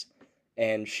holidays,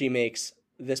 and she makes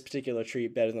this particular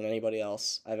treat better than anybody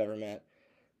else I've ever met,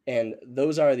 and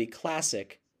those are the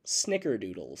classic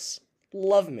Snickerdoodles.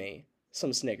 Love me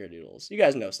some Snickerdoodles. You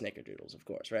guys know Snickerdoodles, of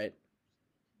course, right?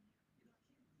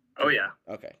 Oh yeah.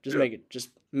 Okay,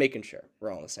 just making sure we're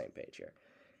all on the same page here.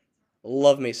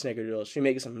 Love me Snickerdoodles. She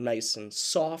makes them nice and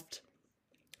soft.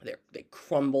 They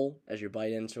crumble as you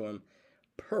bite into them.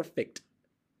 Perfect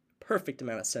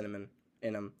amount of cinnamon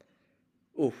in them.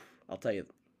 Oof, I'll tell you,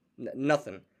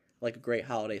 nothing like a great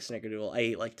holiday Snickerdoodle. I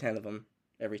eat like 10 of them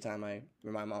every time my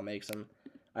mom makes them.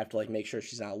 I have to like make sure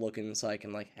she's not looking so I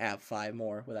can like have 5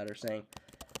 more without her saying.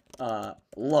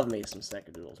 Love me some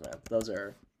Snickerdoodles, man. Those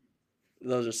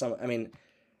are some. I mean,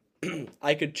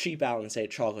 I could cheap out and say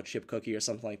chocolate chip cookie or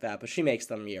something like that, but she makes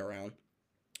them year round.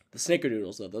 The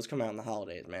Snickerdoodles though, those come out in the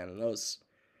holidays, man, and those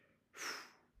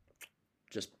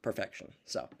just perfection.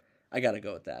 So I gotta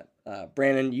go with that.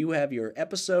 Brandon, you have your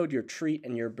episode, your treat,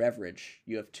 and your beverage.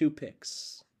 You have 2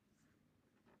 picks.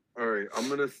 All right, I'm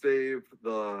gonna save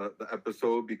the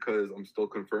episode because I'm still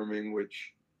confirming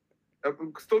if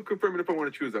I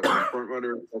want to choose that one. Front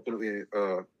runner, definitely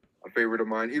a favorite of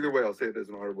mine. Either way, I'll say it as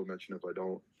an honorable mention if I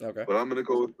don't. Okay. But I'm gonna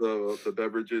go with the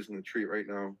beverages and the treat right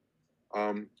now.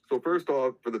 So first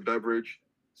off, for the beverage,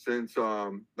 since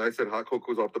I said hot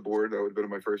cocoa's off the board, that would have been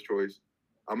my first choice.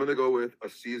 I'm gonna go with a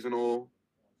seasonal,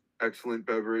 excellent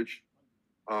beverage,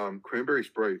 cranberry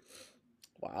Sprite.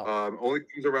 Wow. Only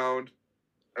comes around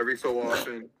every so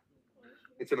often.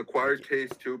 It's an acquired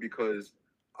taste too because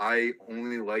I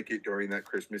only like it during that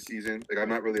Christmas season. Like I'm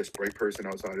not really a Sprite person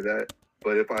outside of that,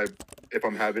 but if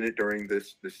I'm having it during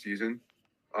this season,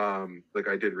 like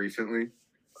I did recently,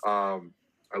 I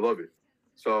love it.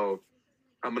 So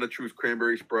I'm gonna choose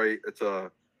cranberry Sprite. It's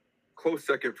a close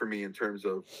second for me in terms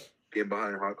of being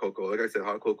behind hot cocoa. Like I said,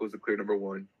 hot cocoa is the clear number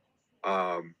 1.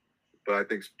 But I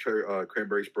think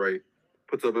Cranberry Sprite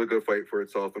puts up a good fight for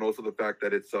itself, and also the fact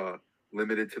that it's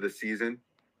limited to the season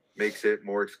makes it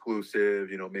more exclusive.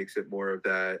 Makes it more of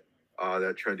that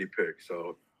trendy pick.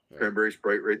 So Cranberry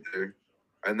Sprite right there.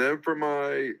 And then for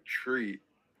my treat,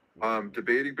 I'm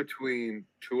debating between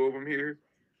two of them here.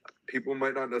 People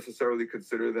might not necessarily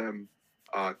consider them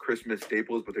Christmas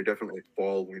staples, but they're definitely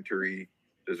fall wintry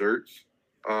desserts.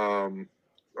 All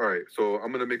right, so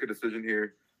I'm gonna make a decision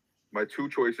here. My two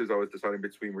choices I was deciding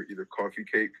between were either coffee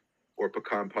cake or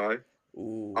pecan pie.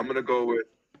 Ooh. I'm gonna go with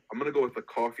the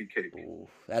coffee cake. Ooh,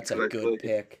 that's a Because I feel good like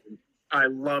pick. I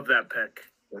love that pick.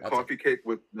 Coffee cake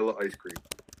with vanilla ice cream.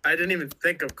 I didn't even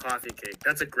think of coffee cake.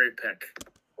 That's a great pick.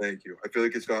 Thank you. I feel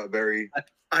like it's got very.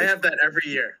 I have that every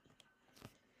year.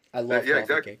 I love Yeah, coffee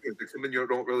exactly. cake. It's like something you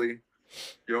don't really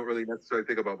necessarily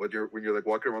think about, but when you're like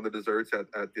walking around the desserts at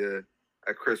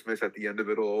Christmas at the end of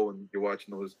it all, and you're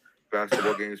watching those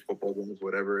basketball games, football games,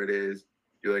 whatever it is,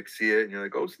 you like see it and you're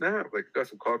like, oh snap! Like got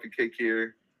some coffee cake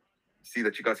here. See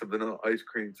that you got some vanilla ice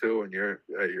cream too, and you're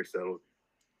settled.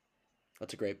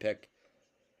 That's a great pick.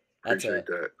 That's Appreciate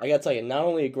that. I gotta tell you, not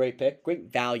only a great pick,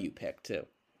 great value pick too.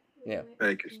 Yeah.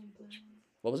 Thank you so much.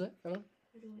 What was it, Emily?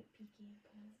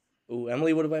 Ooh,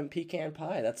 Emily would have went pecan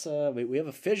pie. That's we have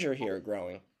a fissure here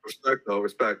growing. Respect though,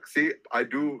 respect. See, I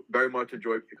do very much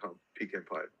enjoy pecan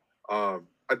pie. I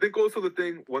think also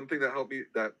one thing that helped me,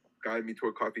 that guided me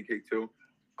toward coffee cake too.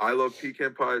 I love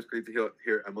pecan pie. It's great to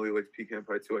hear Emily likes pecan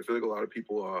pie too. I feel like a lot of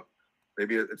people,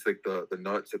 maybe it's like the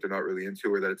nuts that they're not really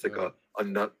into, or that it's like a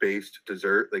nut based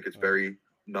dessert. Like it's very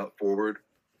nut forward.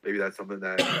 Maybe that's something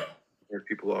that turns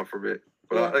people off from it.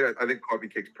 But I think coffee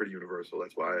cake's pretty universal.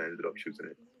 That's why I ended up choosing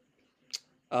it.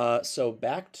 So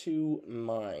back to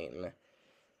mine.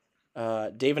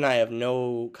 Dave and I have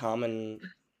no common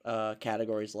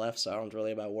categories left, so I don't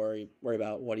really worry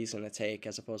about what he's gonna take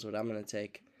as opposed to what I'm gonna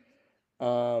take.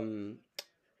 I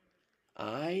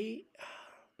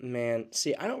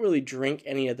don't really drink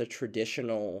any of the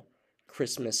traditional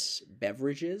Christmas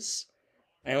beverages.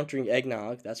 I don't drink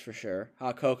eggnog, that's for sure.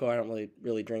 Hot cocoa, I don't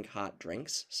really drink hot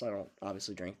drinks, so I don't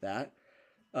obviously drink that.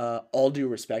 All due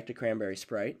respect to Cranberry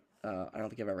Sprite. I don't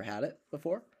think I've ever had it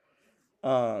before.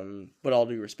 But all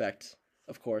due respect,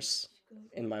 of course,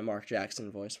 in my Mark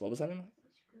Jackson voice. What was that?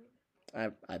 I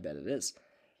bet it is.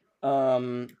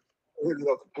 Hit it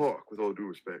out the park with all due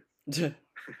respect.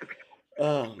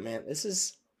 Oh man,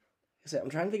 I'm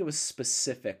trying to think of a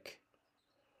specific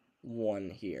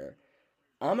one here.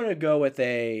 I'm gonna go with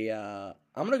a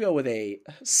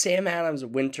Sam Adams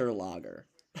Winter Lager.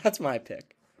 That's my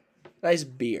pick. Nice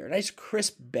beer, nice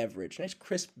crisp beverage, nice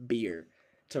crisp beer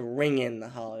to ring in the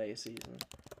holiday season.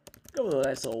 Go with a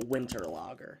nice little winter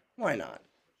lager. Why not?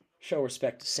 Show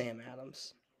respect to Sam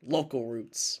Adams. Local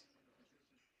roots.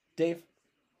 Dave?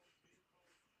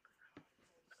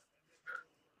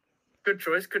 Good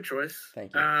choice. Good choice.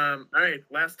 Thank you. All right,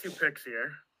 last two picks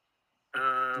here.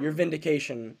 Your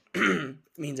vindication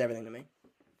means everything to me.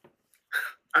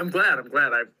 I'm glad.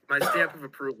 My stamp of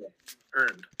approval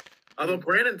earned. Although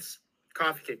Brandon's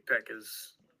coffee cake pick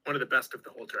is one of the best of the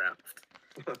whole draft.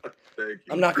 Thank you.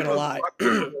 I'm not gonna lie.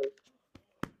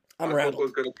 I'm rattled.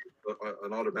 Was gonna be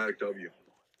an automatic W.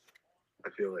 I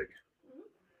feel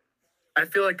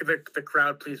like the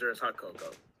crowd pleaser is hot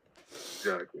cocoa.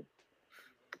 Exactly.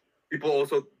 People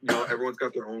also, everyone's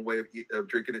got their own way of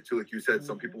drinking it too. Like you said,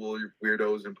 some people are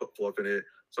weirdos and put fluff in it.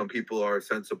 Some people are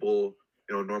sensible,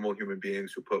 normal human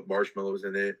beings who put marshmallows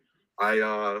in it.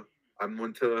 I'm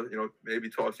one to, maybe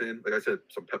toss in, like I said,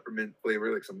 some peppermint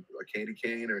flavor, like a candy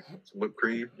cane or some whipped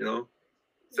cream,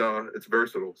 So it's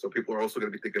versatile. So people are also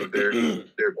going to be thinking of their to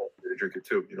drink it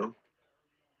too,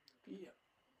 Yeah.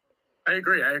 I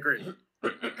agree. All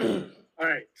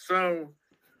right, so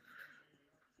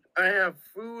I have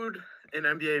food and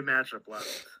NBA matchup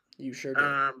left. You sure do.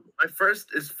 My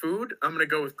first is food. I'm gonna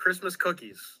go with Christmas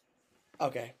cookies.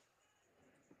 Okay.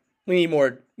 We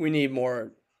need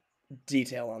more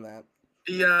detail on that.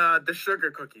 The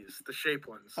sugar cookies, the shape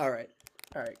ones. All right.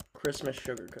 Christmas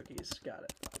sugar cookies. Got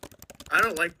it. I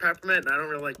don't like peppermint, and I don't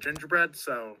really like gingerbread,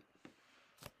 so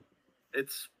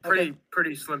it's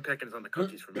pretty slim pickings on the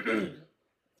cookies for me.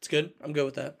 It's good. I'm good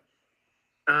with that.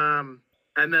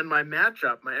 And then my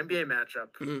NBA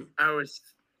matchup, I was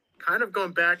kind of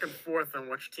going back and forth on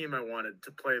which team I wanted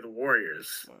to play the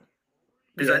Warriors.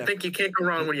 Because I think you can't go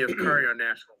wrong when you have Curry on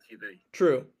national TV.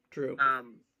 True.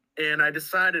 And I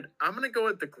decided I'm going to go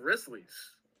with the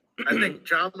Grizzlies. I think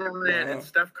John Morant and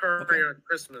Steph Curry on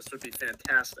Christmas would be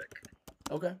fantastic.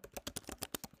 Okay.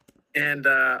 And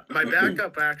my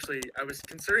backup, actually, I was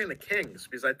considering the Kings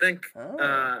because I think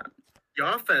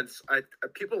the offense,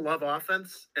 people love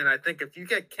offense, and I think if you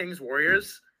get Kings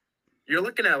Warriors, you're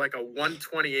looking at like a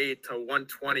 128 to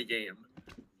 120 game,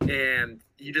 and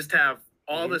you just have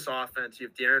all this offense. You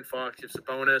have De'Aaron Fox, you have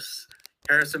Sabonis,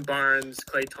 Harrison Barnes,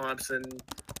 Klay Thompson,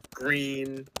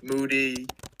 Green, Moody,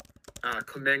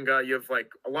 Kuminga. You have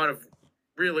like a lot of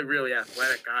really, really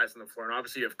athletic guys on the floor, and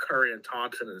obviously you have Curry and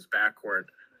Thompson in his backcourt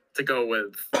to go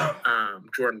with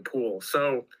Jordan Poole.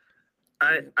 So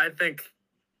I think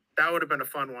that would have been a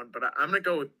fun one, but I'm gonna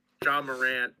go with John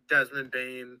Morant, Desmond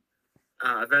Bain.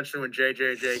 Eventually, when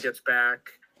JJJ gets back,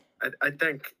 I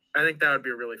think that would be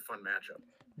a really fun matchup.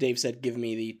 Dave said, "Give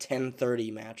me the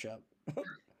 10:30 matchup."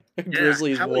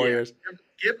 Grizzlies Warriors. Yeah.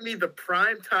 Give me the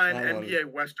primetime NBA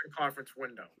Western Conference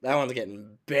window. That one's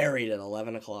getting buried at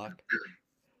 11 o'clock.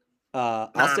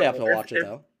 I'll stay up to watch it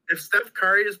though. If Steph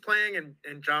Curry is playing and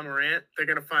John Morant, they're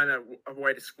gonna find a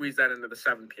way to squeeze that into the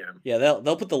 7 p.m. Yeah,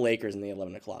 they'll put the Lakers in the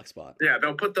 11 o'clock spot. Yeah,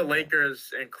 they'll put the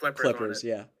Lakers and Clippers on it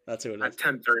yeah, that's who it is. At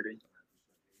 10:30.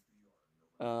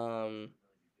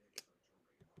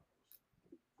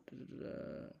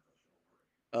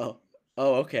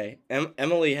 Okay.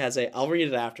 Emily has a. I'll read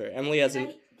it after. Emily has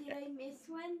an. Did I miss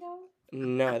one though?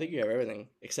 No, I think you have everything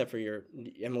except for your.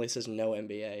 Emily says no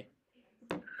NBA.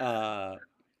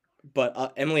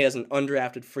 But Emily has an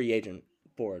undrafted free agent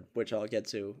board, which I'll get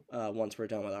to once we're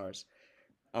done with ours.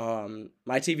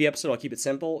 My TV episode, I'll keep it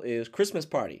simple, is Christmas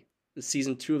Party,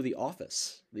 season 2 of The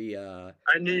Office. I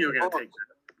knew you were gonna take that.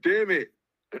 Damn it!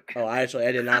 Oh, I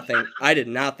did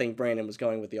not think Brandon was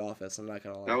going with The Office. I'm not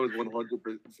gonna lie. That was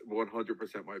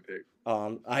 100% my pick.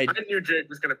 I knew Jake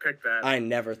was gonna pick that. I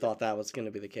never thought that was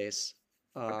gonna be the case.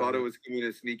 I thought it was coming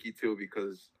in sneaky too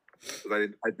because I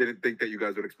didn't think that you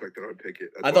guys would expect that I would pick it.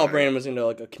 I thought Brandon was into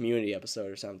like a Community episode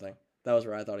or something. That was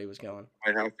where I thought he was going.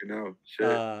 I have to know.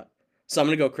 Sure. So I'm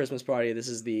gonna go Christmas Party. This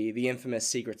is the infamous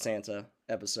Secret Santa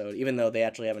episode, even though they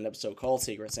actually have an episode called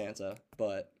Secret Santa,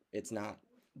 but it's not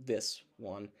this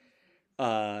one.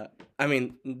 Michael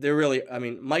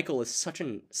is such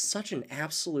an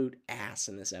absolute ass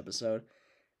in this episode.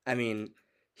 I mean,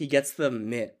 he gets the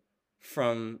mitt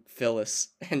from Phyllis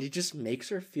and he just makes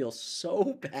her feel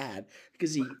so bad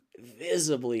because he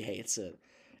visibly hates it.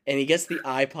 And he gets the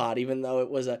iPod, even though it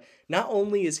was not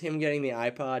only is him getting the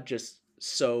iPod just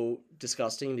so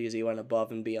disgusting because he went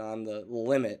above and beyond the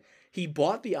limit, he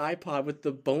bought the iPod with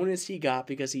the bonus he got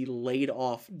because he laid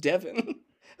off Devin.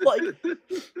 Like,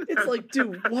 it's like,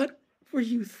 dude, what were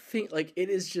you think? Like, it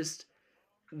is just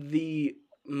the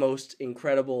most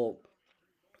incredible.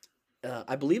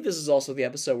 I believe this is also the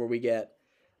episode where we get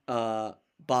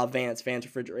Bob Vance, Vance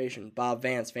Refrigeration, Bob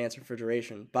Vance, Vance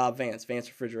Refrigeration, Bob Vance, Vance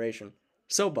Refrigeration.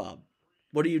 So, Bob,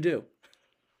 what do?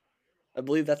 I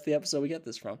believe that's the episode we get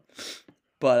this from.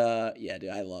 But, yeah,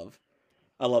 dude, I love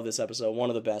this episode. One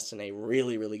of the best in a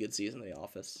really, really good season of The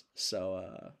Office.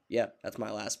 So, yeah, that's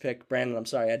my last pick. Brandon, I'm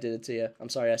sorry I did it to you. I'm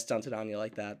sorry I stunted on you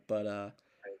like that, but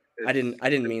I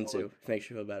didn't mean to. If it makes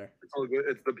you feel better. It's all good.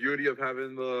 It's the beauty of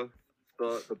having the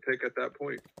pick at that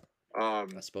point. I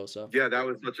suppose so. Yeah, that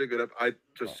was such a good.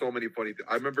 So many funny things.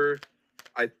 I remember,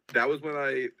 that was when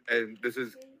and this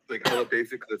is like hella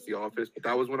basic because it's The Office, but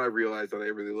that was when I realized that I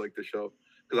really liked the show.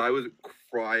 Because I was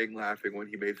crying laughing when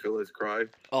he made Phyllis cry.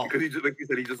 Oh. Because he just, like you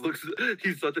said,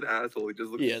 he's such an asshole. He just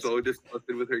looks so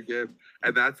disgusted with her gift.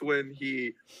 And that's when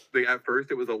at first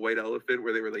it was a white elephant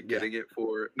where they were like getting it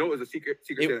for, no, it was a secret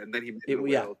Santa, and then he made it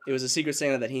it was a Secret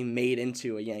Santa that he made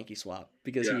into a Yankee swap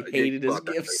because he hated his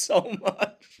gift so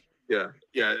much. Yeah.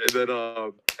 And then,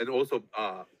 and also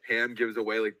Pam gives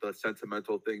away like the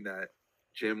sentimental thing that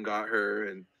Jim got her.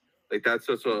 And like, that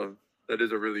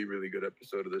is a really, really good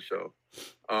episode of the show.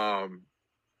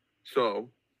 So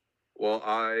while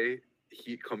I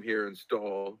come here and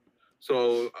stall.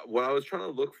 So what I was trying to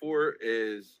look for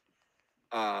is,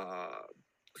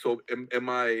 so in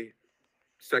my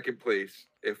second place,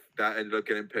 if that ended up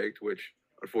getting picked, which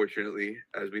unfortunately,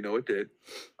 as we know it did,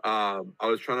 I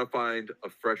was trying to find a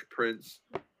Fresh Prince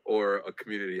or a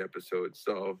Community episode.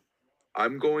 So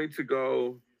I'm going to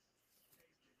go.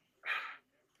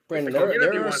 Brandon,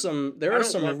 there are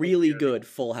some really good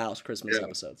Full House Christmas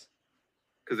episodes.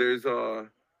 Because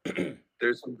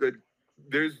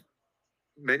there's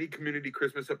many Community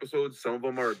Christmas episodes. Some of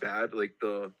them are bad, like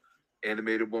the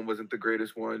animated one wasn't the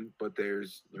greatest one, but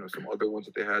there's some other ones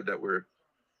that they had that were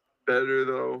better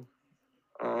though.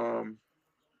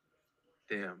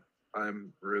 Damn,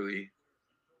 I'm really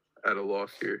at a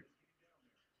loss here.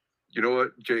 You know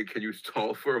what, Jake? Can you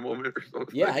stall for a moment or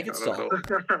something? Yeah, I can stall.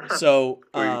 So,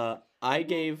 I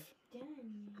gave.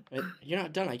 You're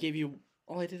not done. I gave you.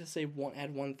 All I did is add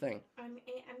one thing. I'm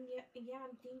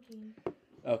thinking.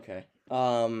 Okay.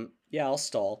 Yeah, I'll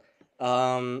stall.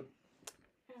 I'll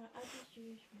just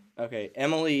use one. Okay,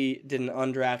 Emily did an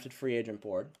undrafted free agent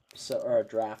board, or a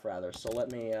draft rather. So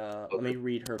let me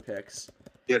read her picks.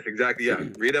 Yes, exactly. Yeah,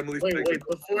 read Emily's. Wait, picks.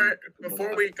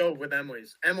 before we go with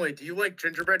Emily's, Emily, do you like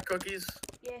gingerbread cookies?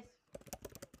 Yes.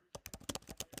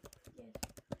 Yes.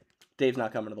 Dave's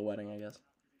not coming to the wedding, I guess.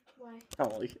 Why?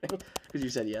 I'm only kidding, because you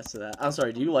said yes to that. I'm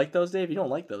sorry. Do you like those, Dave? You don't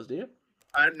like those, do you?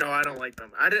 No, I don't like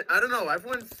them. I don't know. I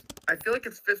feel like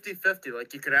it's 50-50.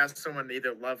 Like, you could ask someone to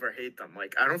either love or hate them.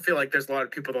 Like, I don't feel like there's a lot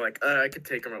of people that are like, I could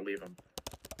take them or leave them.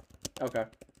 Okay,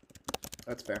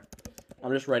 that's fair.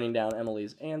 I'm just writing down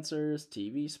Emily's answers.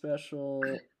 TV special.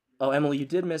 Oh, Emily, you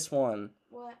did miss one.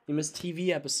 What? You missed TV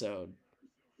episode.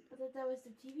 I thought that was the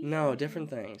TV No, show. different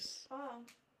things. Oh.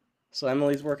 So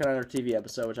Emily's working on her TV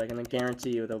episode, which I can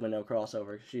guarantee you there'll be no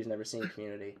crossover. She's never seen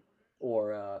Community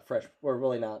or Fresh, or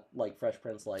really not like Fresh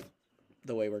Prince, like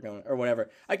the way we're going, or whatever.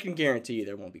 I can guarantee you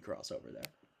there won't be crossover there.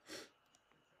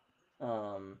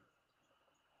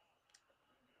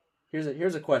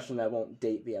 Here's a question that won't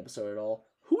date the episode at all.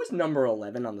 Who is number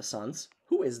 11 on the Suns?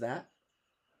 Who is that?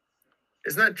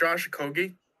 Isn't that Josh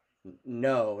Okogie?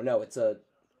 No, it's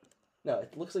no.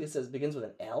 It looks like it begins with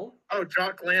an L. Oh,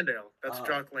 Jock Landale. That's Oh.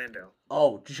 Jock Landale.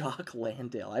 Oh, Jock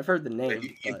Landale. I've heard the Yeah,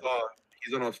 name. But...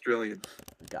 he's an Australian.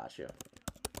 Gotcha.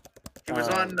 He was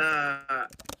on, I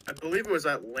believe it was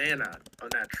Atlanta on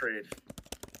that trade.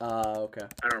 Okay.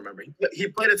 I don't remember. He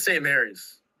played at St.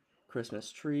 Mary's.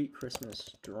 Christmas treat, Christmas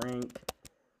drink,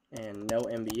 and no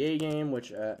NBA game,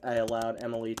 which I allowed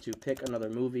Emily to pick another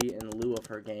movie in lieu of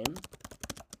her game.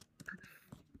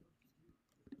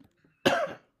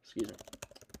 Excuse me.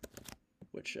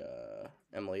 Which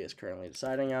Emily is currently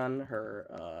deciding on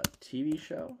her TV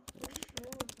show.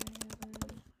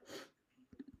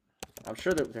 I'm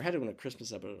sure that there had to have been a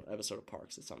Christmas episode of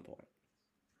Parks at some point.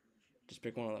 Just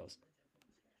pick one of those.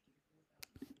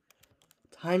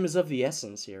 Time is of the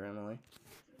essence here, Emily.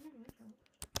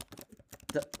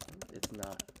 It's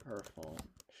not her fault,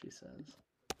 she says.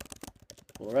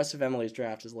 Well, the rest of Emily's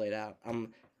draft is laid out.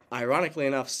 I'm, ironically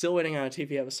enough, still waiting on a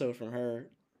TV episode from her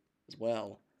as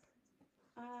well.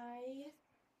 I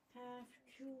have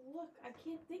to look. I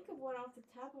can't think of one off the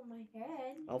top of my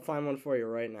head. I'll find one for you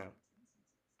right now.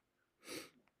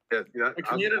 Yeah,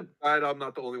 I'm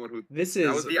not the only one who. This That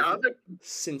is was The other,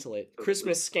 Scintillate.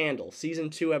 Christmas Scandal, Season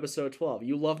 2, Episode 12.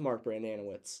 You love Mark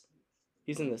Brandanowitz.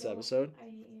 He's in this episode. I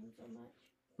hate him so much.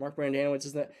 Mark Brandanowitz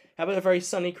is that. How about A Very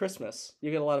Sunny Christmas?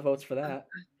 You get a lot of votes for that.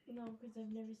 No, because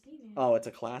I've never seen it. Oh, it's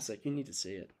a classic. You need to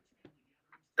see it.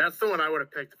 that's the one I would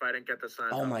have picked if I didn't get the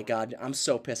sign. Oh my god, I'm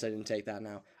so pissed I didn't take that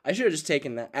now. I should have just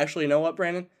taken that. Actually, you know what,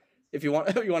 Brandon? If you want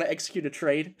to execute a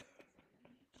trade.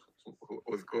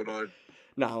 What's going on?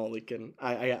 No, I'm only kidding.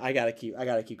 I gotta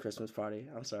keep Christmas Party.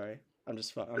 I'm sorry. I'm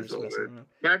just It's messing all right. around.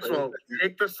 Maxwell,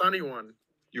 take the sunny one.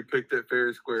 You picked it fair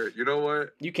and square. You know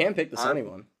what? You can pick the sunny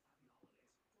one.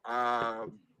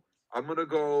 I'm gonna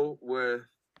go with.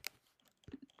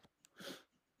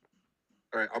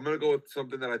 All right, I'm gonna go with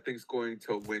something that I think is going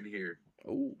to win here.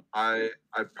 Ooh. I've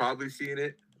probably seen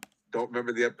it. Don't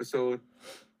remember the episode.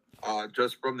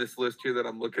 Just from this list here that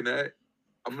I'm looking at,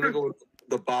 I'm gonna go with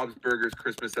the Bob's Burgers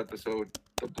Christmas episode,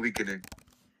 The Bleakening.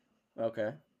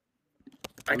 Okay.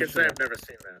 I I'm can just say gonna- I've never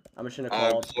seen that. I'm just gonna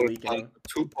call it So it's Bleakening.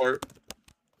 2-part.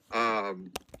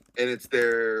 And it's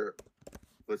their.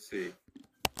 Let's see.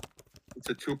 It's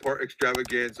a 2-part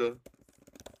extravaganza,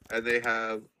 and they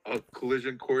have a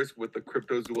collision course with the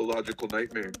cryptozoological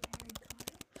nightmare.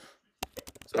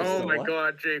 So Oh the my what?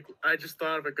 god, Jake! I just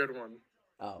thought of a good one.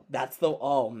 Oh, that's the.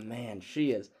 Oh man,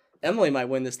 she is. Emily might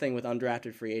win this thing with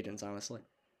undrafted free agents. Honestly.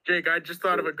 Jake, I just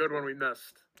thought of a good one we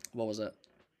missed. What was it?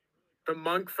 The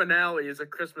Monk finale is a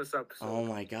Christmas episode. Oh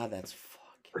my god, that's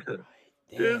fucking right.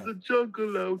 there's Damn. a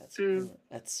jungle out too.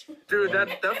 That's. Dude, damn.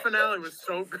 that finale was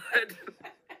so good.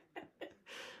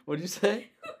 What'd you say?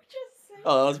 Who just said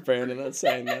Oh, that was Brandon that's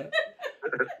saying that.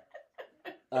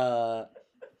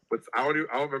 But I don't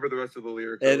remember the rest of the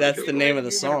lyrics. That's the name of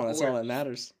the You song. would've That's all worked. that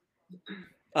matters.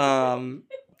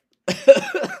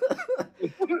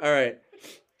 All right.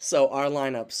 So our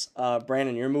lineups.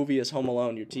 Brandon, your movie is Home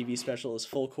Alone. Your TV special is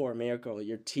Full Core Miracle.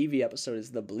 Your TV episode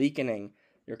is The Bleakening.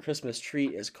 Your Christmas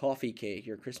treat is Coffee Cake.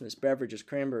 Your Christmas beverage is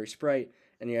Cranberry Sprite.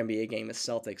 And your NBA game is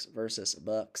Celtics versus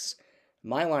Bucks.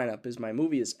 My lineup is my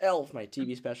movie is Elf. My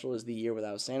TV special is The Year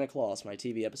Without Santa Claus. My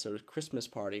TV episode is Christmas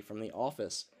Party from The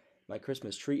Office. My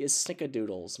Christmas treat is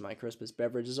Snickerdoodles. My Christmas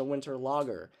beverage is a winter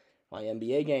lager. My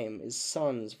NBA game is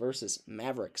Suns versus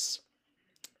Mavericks.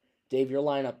 Dave, your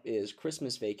lineup is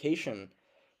Christmas Vacation,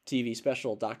 TV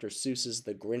special Dr. Seuss's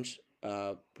The Grinch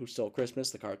Who Stole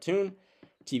Christmas, the cartoon.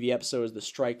 TV episode is The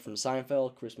Strike from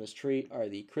Seinfeld. Christmas treat are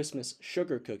the Christmas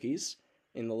sugar cookies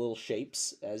in the little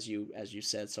shapes, as you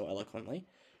said so eloquently.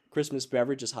 Christmas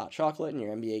beverage is hot chocolate, and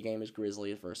your NBA game is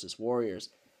Grizzlies versus Warriors.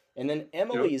 And then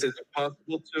Emily's. Is it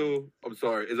possible to? I'm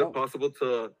sorry. Is Oh. it possible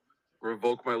to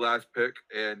revoke my last pick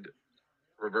and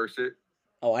reverse it?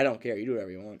 Oh, I don't care. You do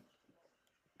whatever you want.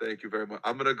 Thank you very much.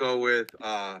 I'm gonna go with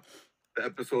the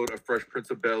episode of Fresh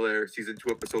Prince of Bel-Air, season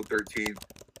 2, episode 13,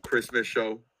 Christmas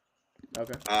show.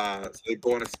 Okay. So they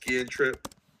go on a skiing trip.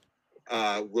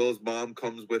 Will's mom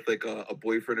comes with like a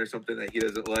boyfriend or something that he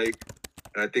doesn't like,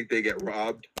 and I think they get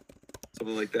robbed,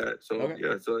 something like that. So Okay.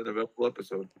 yeah, it's an eventful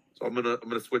episode. So I'm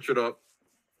gonna switch it up.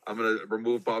 I'm gonna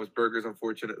remove Bob's Burgers.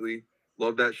 Unfortunately,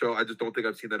 love that show. I just don't think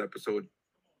I've seen that episode.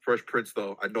 Fresh Prince,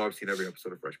 though, I know I've seen every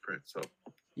episode of Fresh Prince. So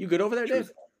You good over there,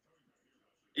 Dave?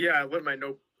 Yeah, I lit my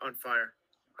note on fire.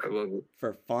 I love it.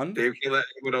 For fun? Dave, can't let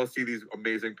anyone else see these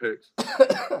amazing picks.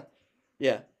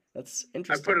 Yeah, that's I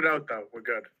interesting. put it out though. We're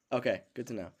good. Okay, good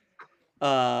to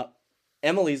know.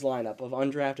 Emily's lineup of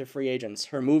undrafted free agents.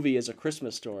 Her movie is A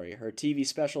Christmas Story. Her TV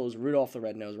special is Rudolph the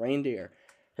Red-Nosed Reindeer.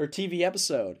 Her TV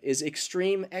episode is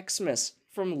Extreme Xmas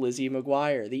from Lizzie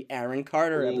McGuire, the Aaron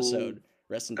Carter Ooh. episode.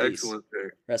 Rest in peace. Excellent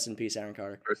pick. Rest in peace, Aaron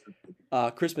Carter. Rest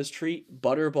in- Christmas treat,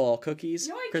 butterball cookies.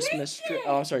 No, I Christmas can't treat.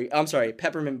 say. Oh, I'm sorry.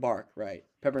 Peppermint bark. Right.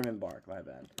 Peppermint bark. My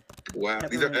bad. Wow,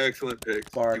 these are Peppermint excellent picks.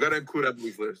 bark. You gotta include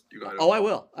Emily's list. You got it. Oh, I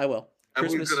will.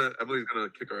 Emily's Christmas gonna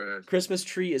kick our ass. Christmas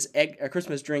tree is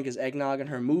Christmas drink is eggnog, and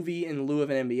her movie in lieu of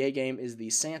an NBA game is the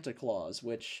Santa Claus,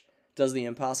 which does the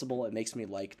impossible. It makes me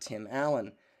like Tim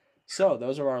Allen. So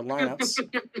those are our lineups.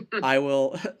 I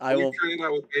will. Train I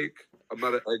would make. I'm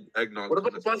not an eggnog. What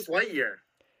about connoisseur. Buzz Lightyear?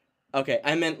 Okay,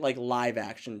 I meant like live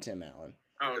action Tim Allen.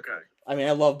 Oh, okay. I mean,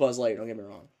 I love Buzz Lightyear. Don't get me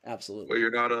wrong. Well, Absolutely.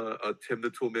 you're not a Tim the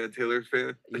Toolman Taylor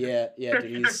fan. Yeah,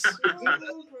 dude. He's Home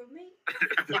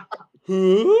Improvement?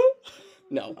 who?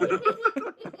 No,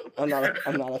 I'm not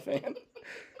a fan.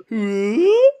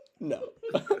 Who? No.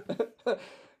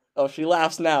 Oh, she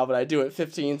laughs now, but I do it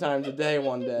 15 times a day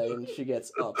one day, and she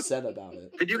gets upset about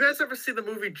it. Did you guys ever see the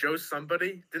movie Joe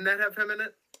Somebody? Didn't that have him in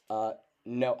it?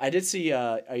 No, I did see.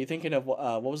 Are you thinking of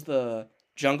what was the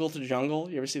Jungle to Jungle?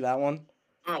 You ever see that one?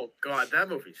 Oh God, that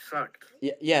movie sucked.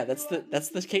 Yeah. That's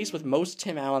the case with most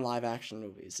Tim Allen live action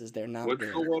movies. Is they're not What's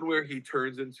good. the one where he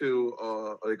turns into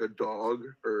like a dog,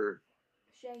 or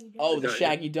Shaggy Dog. Oh, the Yeah,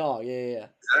 Shaggy Dog. Yeah. is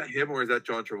that him or is that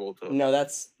John Travolta? No,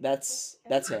 that's him. That's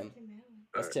That's Tim Allen.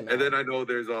 Tim And then Allen. I know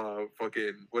there's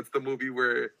fucking what's the movie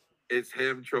where it's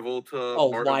him, Travolta. Oh,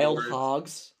 Martin Wild Lawrence,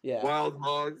 Hogs. Yeah. Wild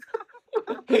Hogs.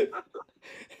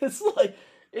 It's like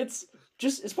it's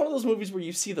one of those movies where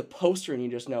you see the poster and you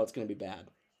just know it's gonna be bad.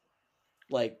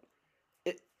 Like,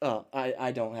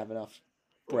 I don't have enough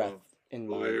breath in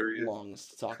my hilarious. lungs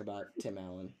to talk about Tim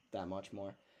Allen that much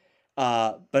more.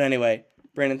 But anyway,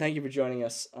 Brandon, thank you for joining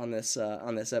us on this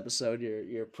episode.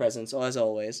 Your presence, as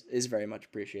always, is very much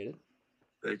appreciated.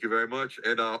 Thank you very much.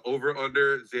 And over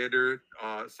under Xander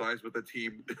signs with the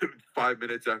team 5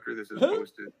 minutes after this is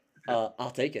posted.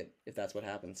 I'll take it if that's what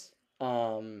happens.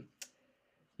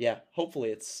 Yeah, hopefully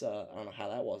it's. I don't know how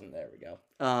that wasn't. There we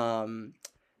go.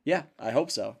 Yeah, I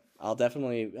hope so. I'll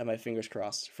definitely have my fingers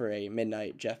crossed for a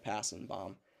midnight Jeff Passan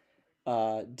bomb.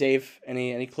 Dave,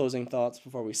 any closing thoughts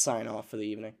before we sign off for the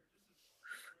evening?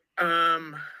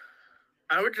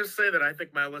 I would just say that I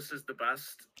think my list is the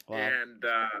best, Wow. and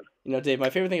You know, Dave, my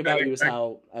favorite thing about you is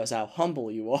how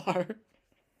humble you are.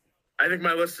 I think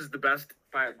my list is the best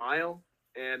by a mile.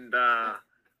 And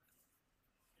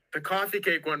the coffee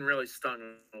cake one really stung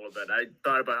a little bit. I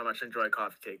thought about how much I enjoy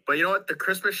coffee cake, but you know what? The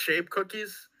Christmas shaped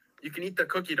cookies, you can eat the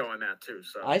cookie dough in that too.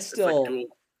 So I it's still-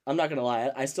 dual. I'm not gonna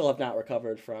lie, I still have not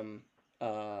recovered from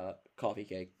coffee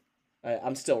cake.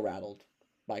 I'm still rattled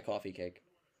by coffee cake.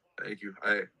 Thank you.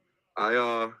 I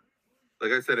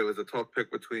like I said, it was a tough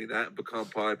pick between that and pecan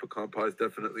pie. Pecan pie is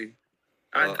definitely.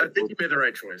 I think you made the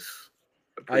right choice.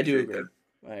 I do appreciate agree.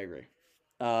 that. I agree.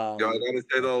 Yeah, I gotta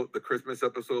say though, the Christmas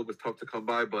episode was tough to come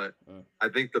by, but Mm. I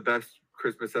think the best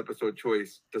Christmas episode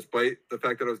choice, despite the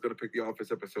fact that I was gonna pick the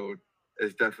Office episode,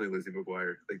 is definitely Lizzie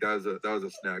McGuire. Like that was a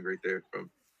snag right there from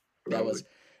That Emily.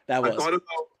 was.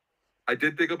 I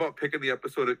did think about picking the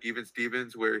episode of Even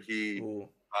Stevens where he Ooh.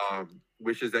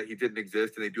 wishes that he didn't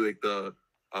exist, and they do like the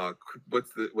what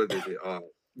is it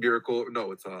Miracle?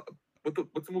 No, it's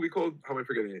what's the movie called? How am I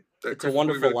forgetting it? That It's a Christmas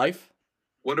Wonderful movie- Life.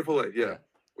 Wonderful Life, yeah, Yeah.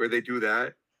 where they do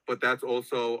that. But that's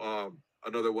also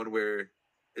another one where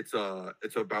it's a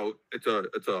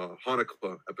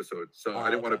Hanukkah episode. So Oh, I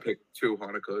didn't want to okay. pick two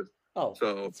Hanukkahs. Oh,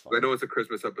 So that's I fine. know it's a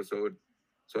Christmas episode,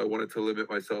 so I wanted to limit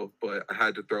myself, but I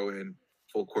had to throw in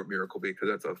Full Court Miracle because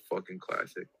that's a fucking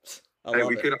classic. I Hey,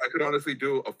 love it. I could honestly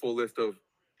do a full list of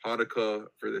Hanukkah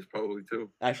for this probably too.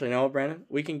 Actually, you know what, Brandon?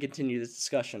 We can continue this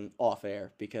discussion off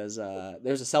air because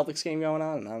there's a Celtics game going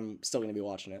on, and I'm still going to be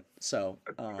watching it. So,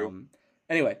 That's true.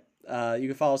 anyway, you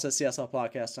can follow us at CSL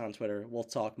Podcast on Twitter. We'll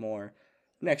talk more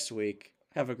next week.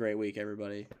 Have a great week,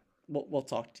 everybody. We'll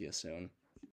talk to you soon.